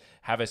kids can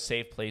have a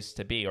safe place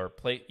to be, or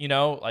play,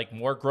 like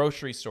more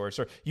grocery stores,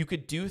 or you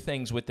could do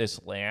things with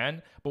this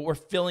land, but we're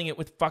filling it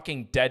with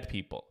fucking dead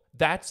people.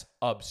 That's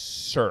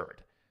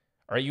absurd.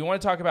 All right, you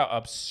want to talk about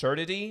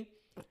absurdity?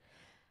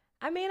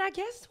 I mean, I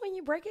guess when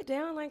you break it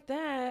down like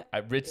that,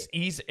 it's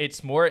easy.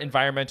 It's more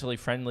environmentally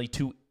friendly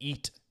to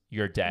eat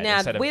your dead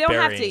instead of we don't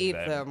have to burying eat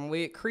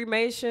them.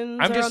 Cremations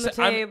are on the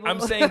table. I'm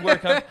saying we're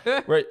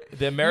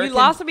the American. You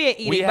lost me at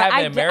eating. We have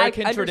an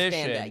American I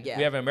tradition. that,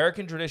 We have an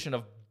American tradition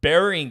of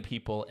burying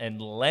people in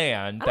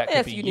land that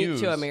could be unique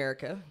used to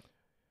America.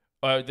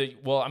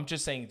 I'm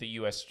just saying the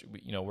U.S.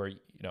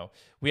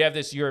 We have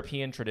this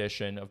European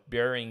tradition of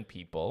burying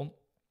people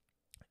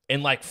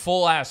in like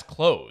full ass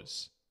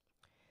clothes.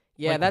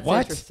 Yeah, like, that's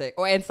what? Interesting.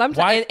 Or and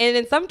sometimes, and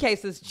in some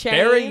cases, chains.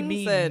 Bury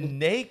me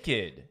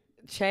naked.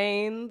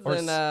 Chains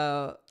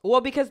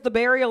because the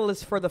burial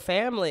is for the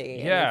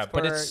family. Yeah,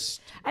 but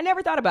I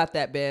never thought about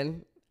that,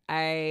 Ben.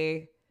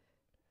 And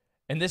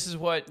this is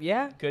what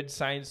good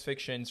science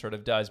fiction sort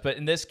of does. But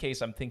in this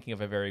case, I'm thinking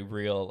of a very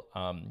real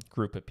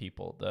group of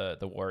people,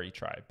 the Wari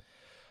tribe.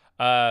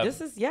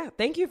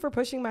 Thank you for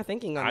pushing my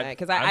thinking on that,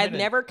 because I've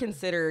never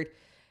considered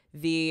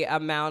the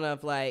amount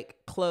of like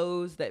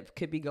clothes that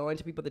could be going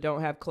to people that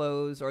don't have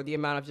clothes, or the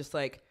amount of just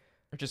like,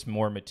 or just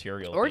more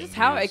material, or just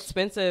how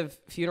expensive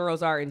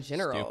funerals are in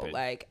general. Stupid.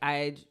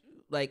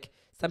 Like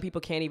some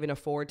people can't even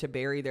afford to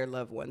bury their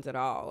loved ones at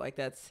all. Like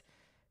that's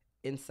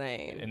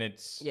insane. And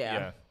it's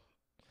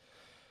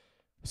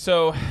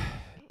So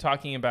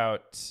talking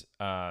about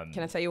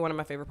can I tell you one of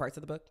my favorite parts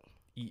of the book?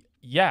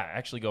 Yeah,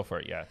 actually go for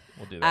it. Yeah,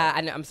 we'll do that.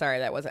 I'm sorry,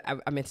 that wasn't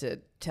I meant to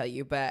tell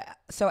you, but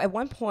so at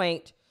one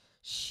point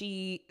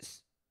she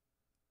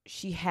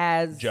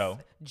has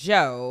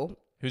Joe,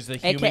 who's the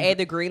human, aka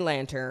the Green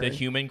Lantern, the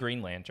human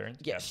Green Lantern.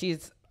 Yeah,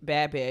 she's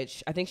bad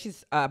bitch. I think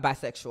she's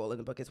bisexual in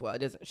the book as well.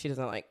 She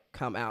doesn't like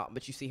come out,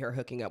 but you see her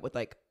hooking up with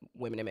like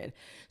women and men.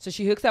 So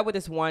she hooks up with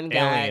this one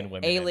guy,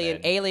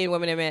 alien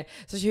women and men.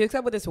 So she hooks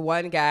up with this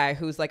one guy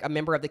who's like a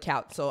member of the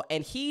council,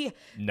 and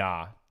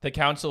the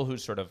council who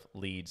sort of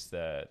leads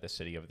the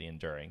city of the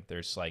Enduring.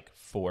 There's like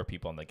 4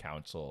 people on the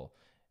council,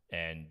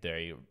 and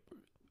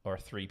or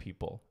 3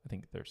 people. I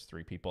think there's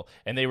 3 people,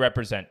 and they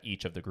represent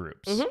each of the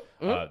groups.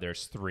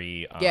 There's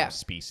 3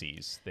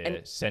 species: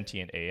 the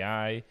sentient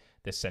AI,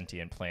 the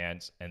sentient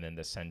plants, and then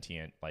the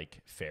sentient like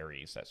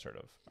fairies that sort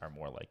of are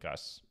more like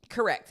us.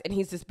 Correct. And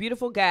he's this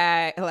beautiful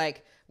guy,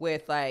 like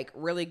with like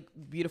really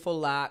beautiful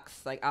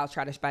locks. Like I'll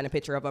try to find a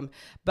picture of him.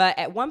 But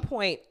at one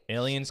point,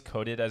 aliens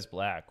coded as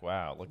black.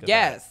 Wow, look at that.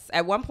 Yes.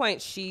 At one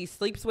point, she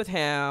sleeps with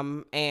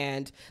him,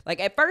 and like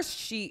at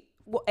first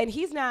and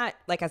he's not,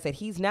 like I said,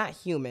 he's not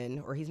human,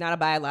 or he's not a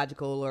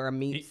biological or a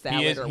meat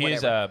salad or whatever. He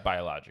is a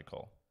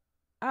biological.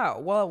 Oh,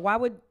 well, why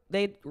would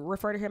they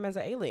refer to him as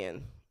an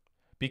alien?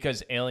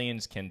 Because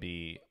aliens can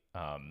be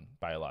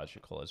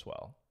biological as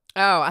well.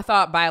 Oh, I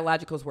thought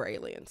biologicals were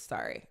aliens.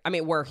 Sorry. I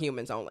mean, we're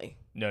humans only.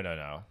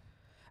 No.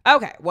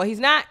 Okay. Well, he's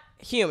not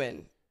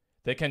human.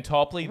 The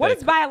Kentopli. What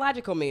does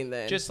biological mean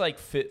then? Just like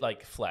fit,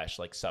 like flesh,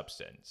 like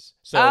substance.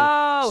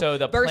 So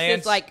the versus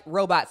plants, like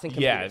robots and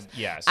computers.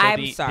 Yeah. So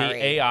I'm sorry.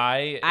 The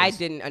AI. I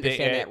didn't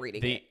understand that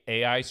reading. The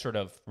AI sort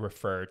of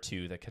refer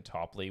to the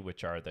Kentopli,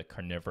 which are the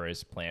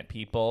carnivorous plant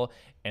people,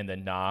 and the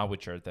Na,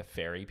 which are the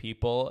fairy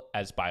people,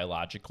 as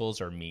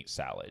biologicals or meat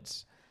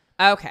salads.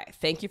 Okay,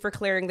 thank you for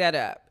clearing that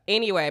up.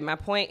 Anyway, my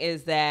point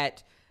is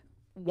that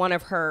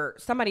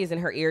somebody's in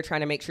her ear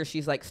trying to make sure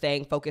she's like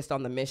staying focused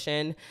on the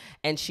mission,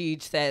 and she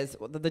says,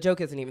 well, the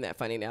joke isn't even that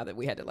funny now that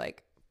we had to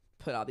like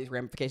put all these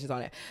ramifications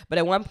on it. But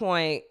at one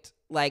point,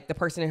 like the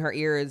person in her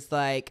ear is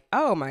like,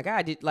 oh my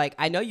God,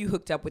 I know you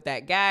hooked up with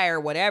that guy or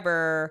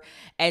whatever.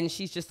 And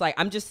she's just like,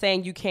 I'm just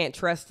saying you can't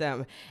trust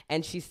him.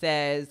 And she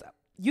says,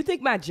 you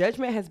think my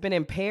judgment has been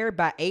impaired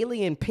by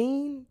alien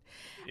peen?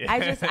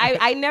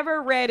 I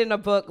never read in a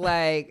book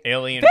like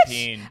alien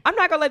peen. I'm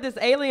not gonna let this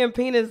alien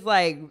penis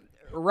like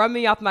run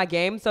me off my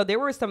game. So there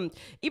were some,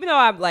 even though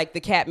I'm like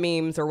the cat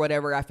memes or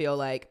whatever, I feel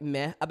like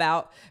meh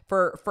about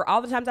for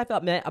all the times I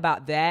felt meh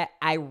about that.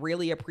 I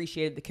really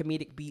appreciated the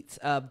comedic beats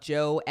of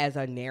Joe as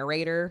a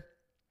narrator.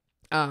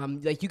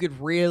 Like you could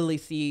really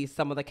see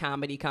some of the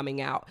comedy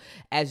coming out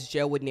as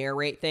Joe would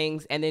narrate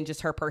things, and then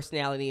just her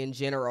personality in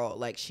general.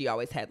 Like she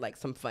always had like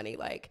some funny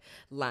like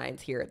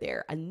lines here or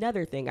there.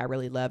 Another thing I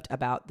really loved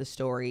about the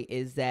story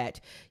is that,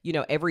 you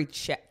know, every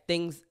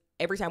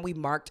time we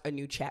marked a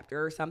new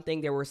chapter or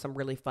something, there were some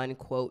really fun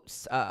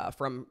quotes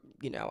from,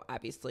 you know,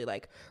 obviously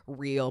like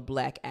real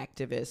Black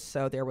activists.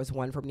 So there was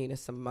one from Nina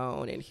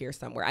Simone in here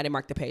somewhere. I didn't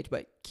mark the page,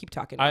 but keep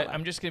talking.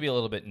 I'm just going to be a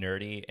little bit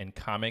nerdy. In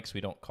comics,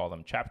 we don't call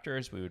them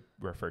chapters. We would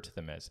refer to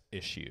them as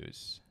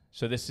issues.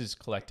 So this is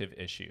collective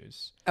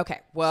issues. Okay.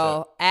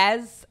 Well,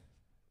 as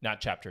not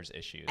chapters,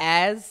 issues.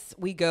 As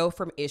we go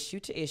from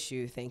issue to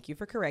issue, thank you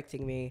for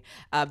correcting me.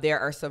 There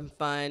are some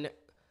fun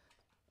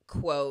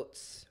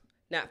quotes.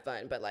 Not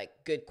fun, but like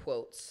good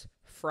quotes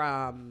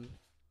from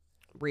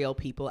real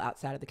people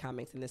outside of the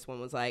comics. And this one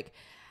was like,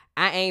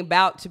 I ain't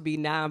about to be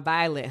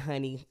nonviolent,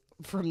 honey,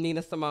 from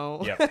Nina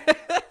Simone.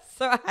 Yep.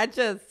 So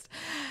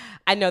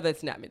I know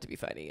that's not meant to be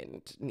funny.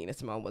 And Nina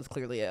Simone was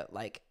clearly a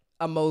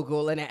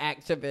mogul and an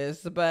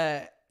activist,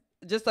 but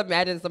just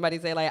imagine somebody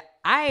say like,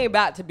 I ain't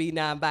about to be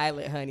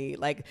nonviolent, honey.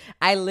 Like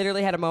I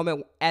literally had a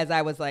moment as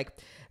I was like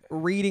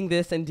reading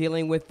this and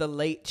dealing with the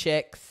late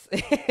checks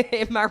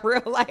in my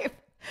real life.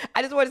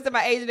 I just wanted to send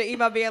my agent an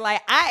email being like,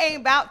 I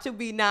ain't about to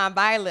be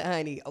nonviolent,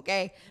 honey,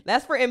 okay?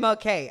 That's for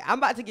MLK. I'm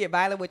about to get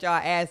violent with y'all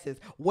asses.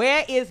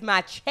 Where is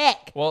my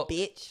check,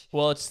 bitch?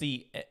 Well, it's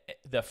the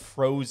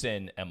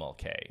frozen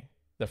MLK,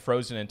 the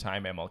frozen in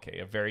time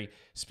MLK, a very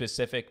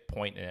specific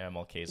point in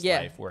MLK's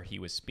life where he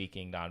was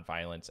speaking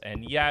nonviolence.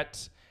 And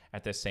yet,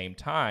 at the same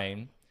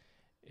time,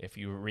 if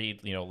you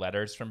read,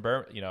 letters from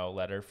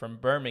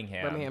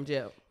Birmingham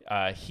jail,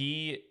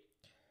 he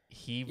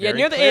very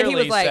near the end he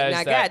was like,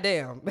 "Now,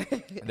 goddamn,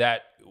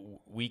 that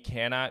we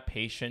cannot.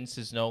 Patience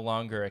is no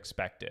longer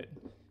expected.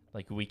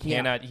 Like we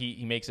cannot." Yeah.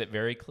 He makes it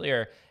very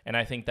clear, and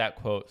I think that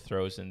quote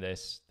throws in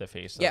the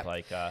face of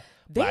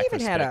Black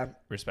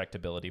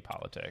respectability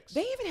politics.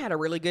 They even had a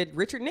really good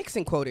Richard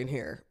Nixon quote in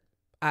here,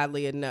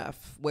 oddly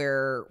enough,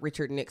 where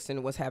Richard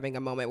Nixon was having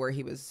a moment where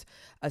he was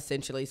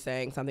essentially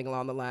saying something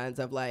along the lines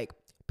of like,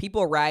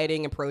 people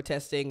rioting and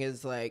protesting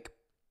is like,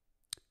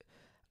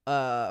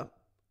 a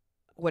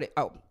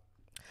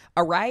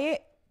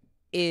riot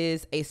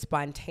is a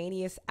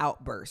spontaneous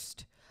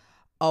outburst.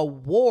 A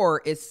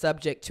war is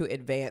subject to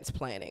advanced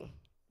planning.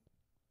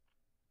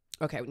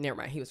 Okay, never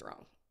mind. He was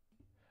wrong.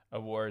 A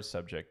war is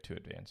subject to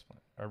advanced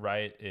planning. A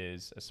riot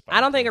is a I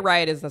don't think a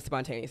riot is a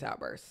spontaneous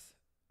outburst.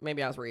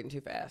 Maybe I was reading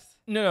too fast.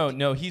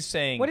 No. He's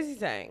saying... What is he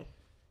saying?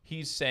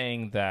 He's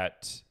saying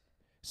that...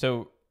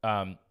 So,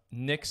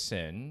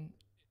 Nixon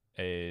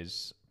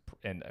is...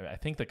 And I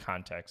think the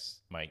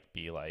context might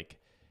be like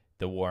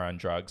the war on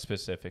drugs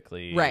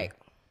specifically. Right.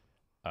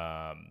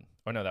 No,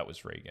 that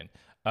was Reagan.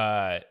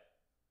 I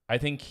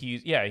think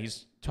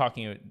he's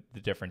talking the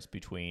difference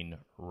between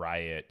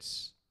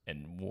riots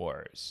and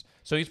wars.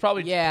 So he's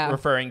probably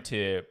referring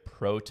to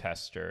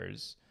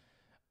protesters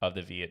of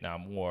the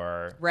Vietnam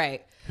War,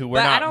 right? Who were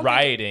not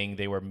rioting;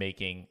 they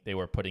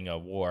were putting a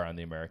war on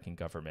the American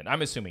government.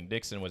 I'm assuming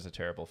Nixon was a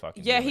terrible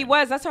fucking. Yeah, he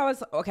was. That's how I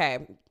was.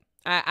 Okay,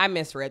 I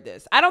misread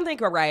this. I don't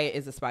think a riot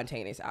is a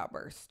spontaneous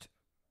outburst.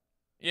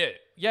 Yeah,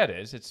 it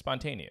is. It's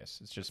spontaneous.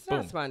 It's just boom.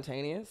 Not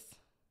spontaneous.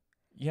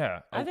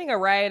 Yeah, I think a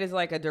riot is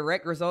like a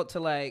direct result to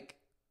like.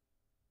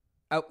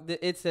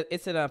 It's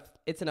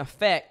an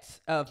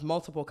effect of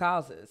multiple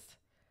causes.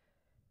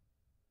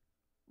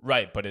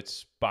 Right, but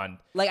it's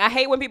like I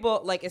hate when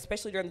people like,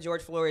 especially during the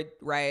George Floyd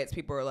riots,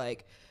 people are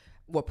like,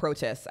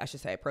 protests. I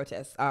should say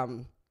protests.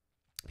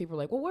 People are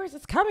like, well, where is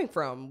this coming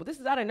from? Well, this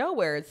is out of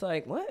nowhere. It's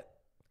like, what?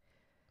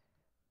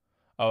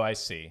 Oh, I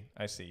see.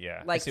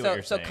 Yeah. Like, I see what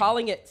you're saying.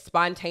 Calling it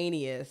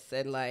spontaneous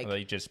and like,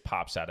 it just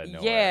pops out of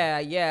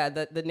nowhere. Yeah.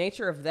 The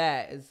nature of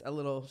that is a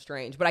little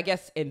strange, but I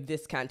guess in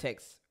this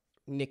context,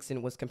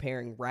 Nixon was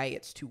comparing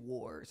riots to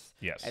wars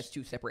as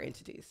two separate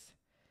entities.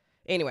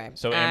 Anyway,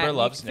 so Amber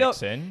loves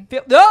Nixon.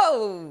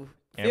 Feel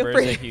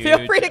free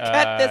to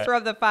cut this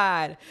from the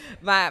pod.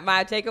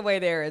 My takeaway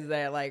there is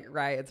that like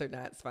riots are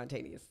not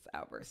spontaneous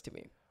outbursts to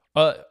me.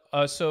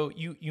 So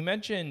you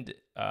mentioned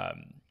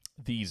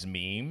these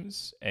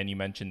memes and you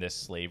mentioned this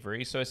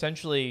slavery. So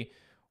essentially,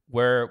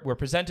 we're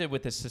presented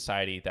with this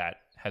society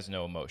that has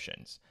no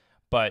emotions,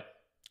 but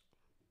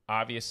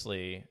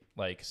obviously,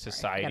 like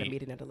society. I got a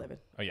meeting at 11.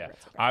 Oh yeah, okay.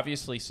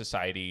 Obviously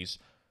societies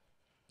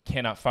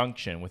cannot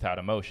function without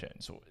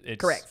emotions.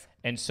 Correct.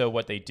 And so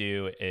what they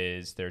do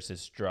is there's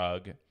this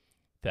drug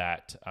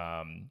that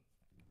I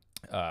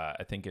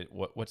think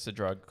what's the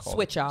drug called?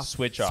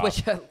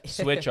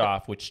 Switch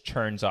off, which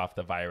turns off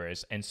the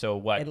virus. And so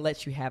what? It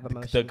lets you have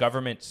emotions. The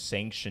government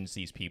sanctions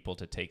these people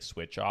to take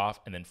switch off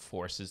and then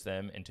forces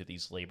them into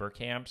these labor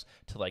camps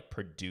to like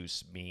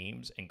produce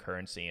memes and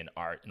currency and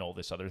art and all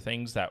this other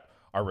things that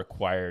are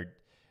required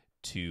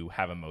to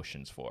have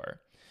emotions for.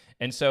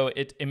 And so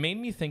it made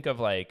me think of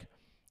like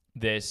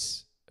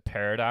this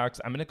paradox.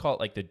 I'm going to call it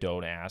like the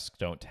don't ask,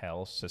 don't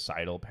tell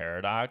societal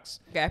paradox,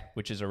 Okay.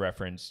 which is a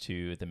reference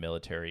to the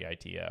military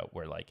idea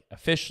where like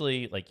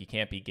officially like you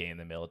can't be gay in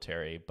the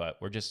military, but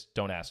we're just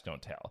don't ask,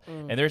 don't tell.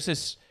 And there's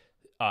this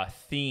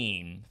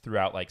theme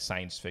throughout like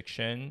science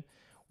fiction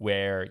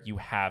where you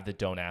have the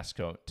don't ask,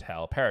 don't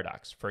tell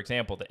paradox. For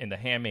example, in The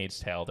Handmaid's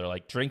Tale, they're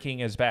like drinking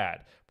is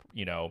bad,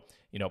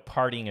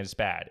 partying is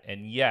bad.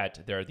 And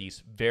yet there are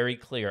these very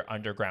clear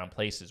underground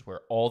places where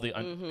all the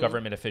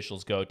government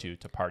officials go to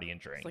party and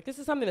drink. It's like, this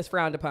is something that's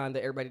frowned upon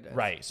that everybody does.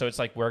 Right. So it's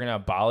like, we're going to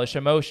abolish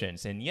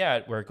emotions. And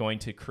yet we're going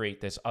to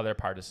create this other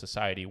part of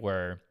society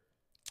where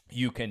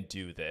you can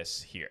do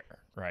this here.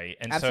 Right.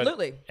 And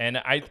Absolutely.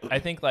 I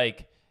think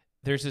like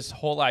there's this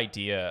whole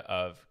idea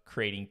of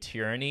creating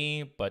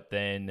tyranny, but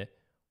then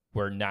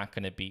we're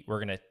going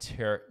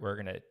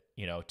to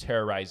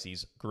terrorize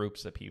these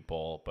groups of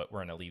people, but we're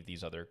going to leave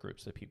these other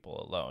groups of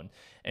people alone.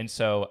 And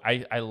so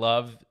I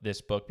love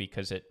this book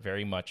because it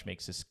very much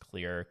makes this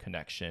clear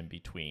connection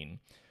between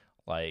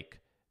like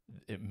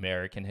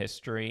American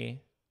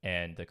history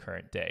and the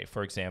current day.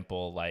 For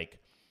example, like,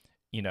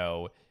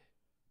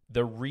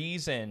 the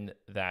reason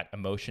that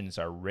emotions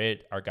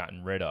are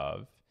gotten rid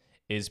of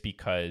is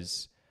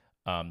because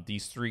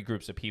these three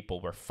groups of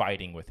people were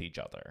fighting with each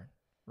other.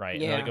 Right.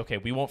 Yeah. Like, okay,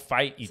 we won't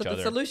fight each other. So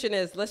the solution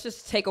is let's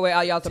just take away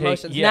all y'all's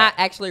emotions, not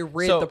actually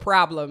rid the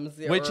problems.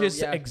 Which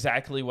is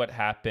exactly what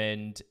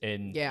happened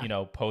in,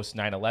 post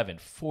 9/11.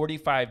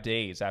 45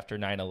 days after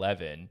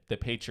 9/11, the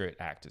Patriot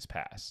Act is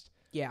passed.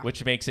 Yeah.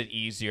 Which makes it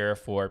easier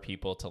for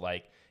people to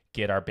like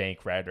get our bank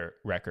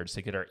records,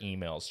 to get our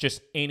emails,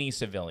 just any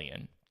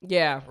civilian.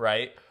 Yeah.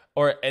 Right.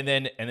 And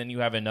then you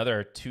have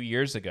another 2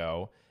 years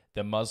ago,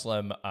 the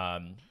Muslim,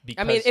 because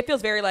I mean, it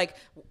feels very like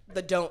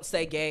the Don't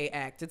Say Gay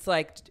Act. It's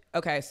like,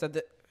 okay, so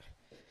do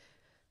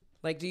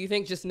you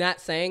think just not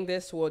saying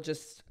this will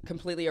just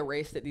completely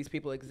erase that these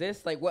people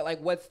exist?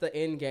 What's the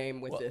end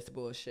game with this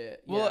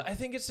bullshit? Well, Yeah. I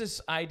think it's this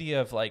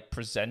idea of like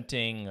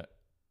presenting.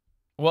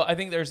 Well, I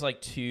think there's like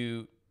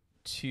two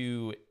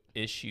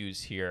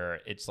issues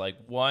here. It's like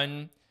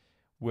one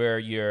where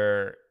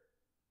you're.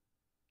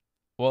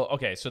 Well,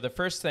 okay. So the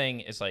first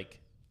thing is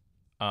like,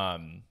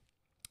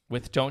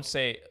 with don't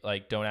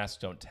ask,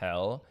 don't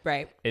tell,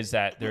 right, is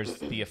that there's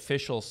the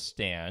official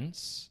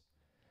stance,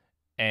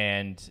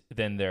 and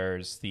then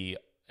there's the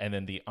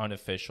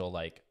unofficial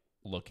like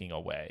looking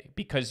away,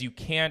 because you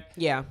can't,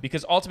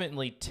 because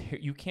ultimately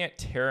you can't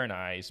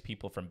tyrannize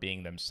people from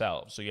being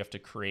themselves. So you have to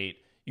create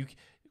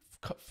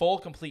full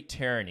complete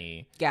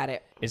tyranny. Got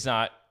it. Is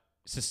not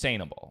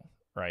sustainable.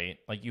 Right?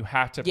 Like you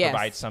have to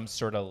provide some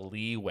sort of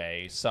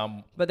leeway,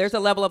 but there's a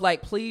level of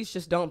like, please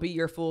just don't be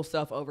your full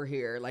self over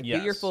here. Like be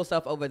your full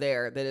self over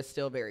there. That is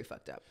still very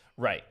fucked up.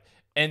 Right.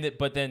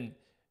 But then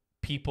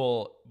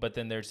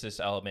there's this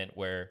element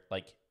where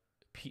like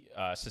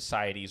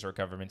societies or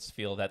governments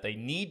feel that they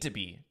need to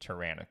be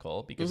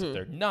tyrannical, because if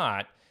they're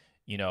not,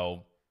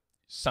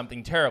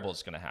 something terrible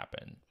is going to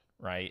happen.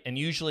 Right. And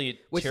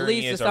usually which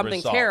leads to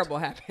something terrible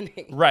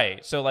happening.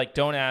 Right. So like,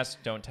 don't ask,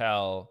 don't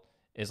tell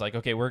is like,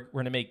 okay, we're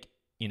going to make,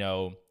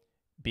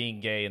 being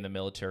gay in the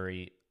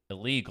military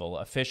illegal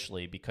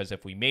officially, because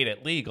if we made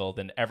it legal,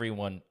 then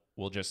everyone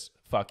will just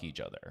fuck each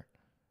other.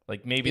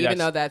 Like maybe even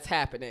though that's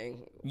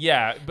happening.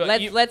 Yeah,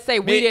 but let's say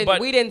we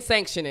didn't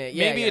sanction it.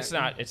 Yeah, maybe it's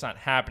not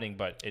happening,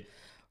 but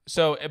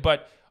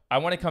but I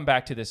want to come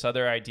back to this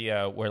other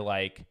idea where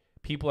like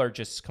people are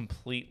just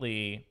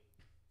completely,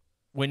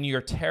 when you're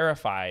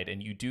terrified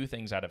and you do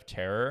things out of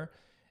terror,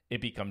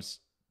 it becomes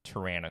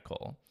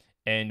tyrannical.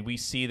 And we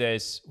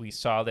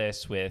saw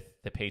this with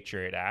the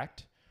Patriot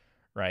Act,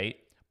 right?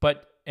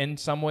 But in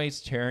some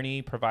ways,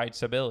 tyranny provides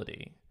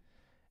stability.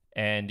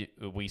 And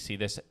we see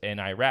this in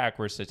Iraq,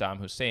 where Saddam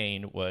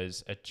Hussein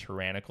was a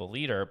tyrannical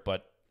leader,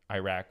 but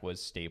Iraq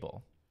was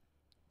stable.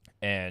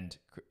 And,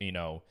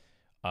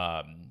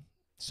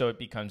 so it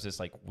becomes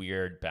this like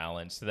weird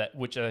balance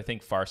which I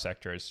think Far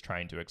Sector is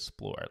trying to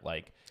explore.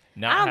 Like,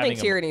 not I don't think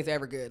tyranny is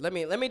ever good. Let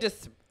me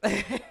just...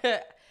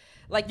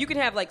 Like, you can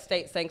have, like,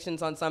 state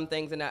sanctions on some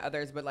things and not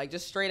others, but, like,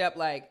 just straight up,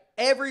 like,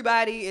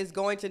 everybody is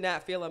going to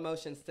not feel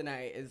emotions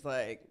tonight is,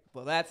 like,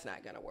 well, that's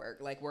not going to work.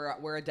 Like,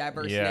 we're a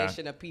diverse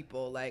nation of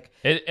people. Like,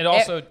 it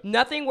also...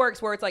 nothing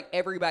works where it's, like,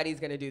 everybody's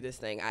going to do this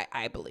thing,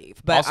 I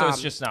believe. But also, it's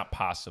just not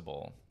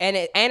possible. And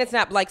it's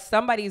not, like,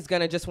 somebody's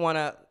going to just want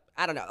to,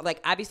 I don't know.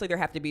 Like, obviously, there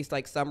have to be,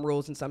 like, some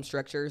rules and some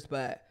structures,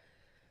 but...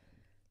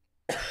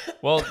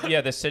 Well, yeah,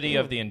 the City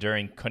of the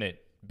Enduring couldn't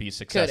be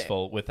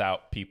successful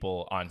without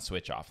people on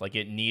switch off. Like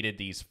it needed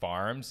these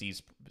farms,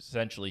 these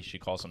essentially she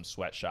calls them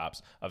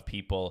sweatshops of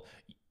people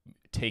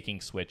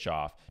taking switch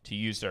off to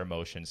use their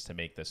emotions to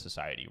make the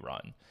society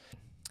run.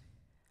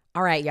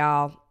 All right,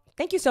 y'all.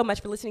 Thank you so much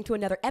for listening to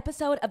another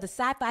episode of the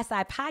Sci-Fi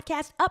Side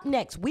Podcast. Up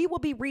next, we will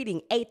be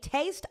reading A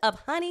Taste of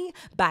Honey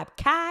by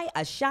Kai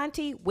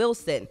Ashanti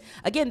Wilson.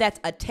 Again, that's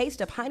A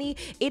Taste of Honey.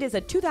 It is a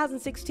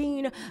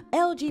 2016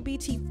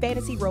 LGBT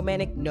fantasy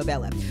romantic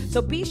novella.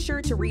 So be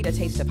sure to read A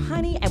Taste of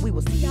Honey, and we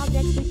will see y'all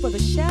next week for the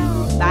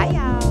show. Bye,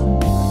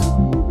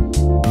 y'all.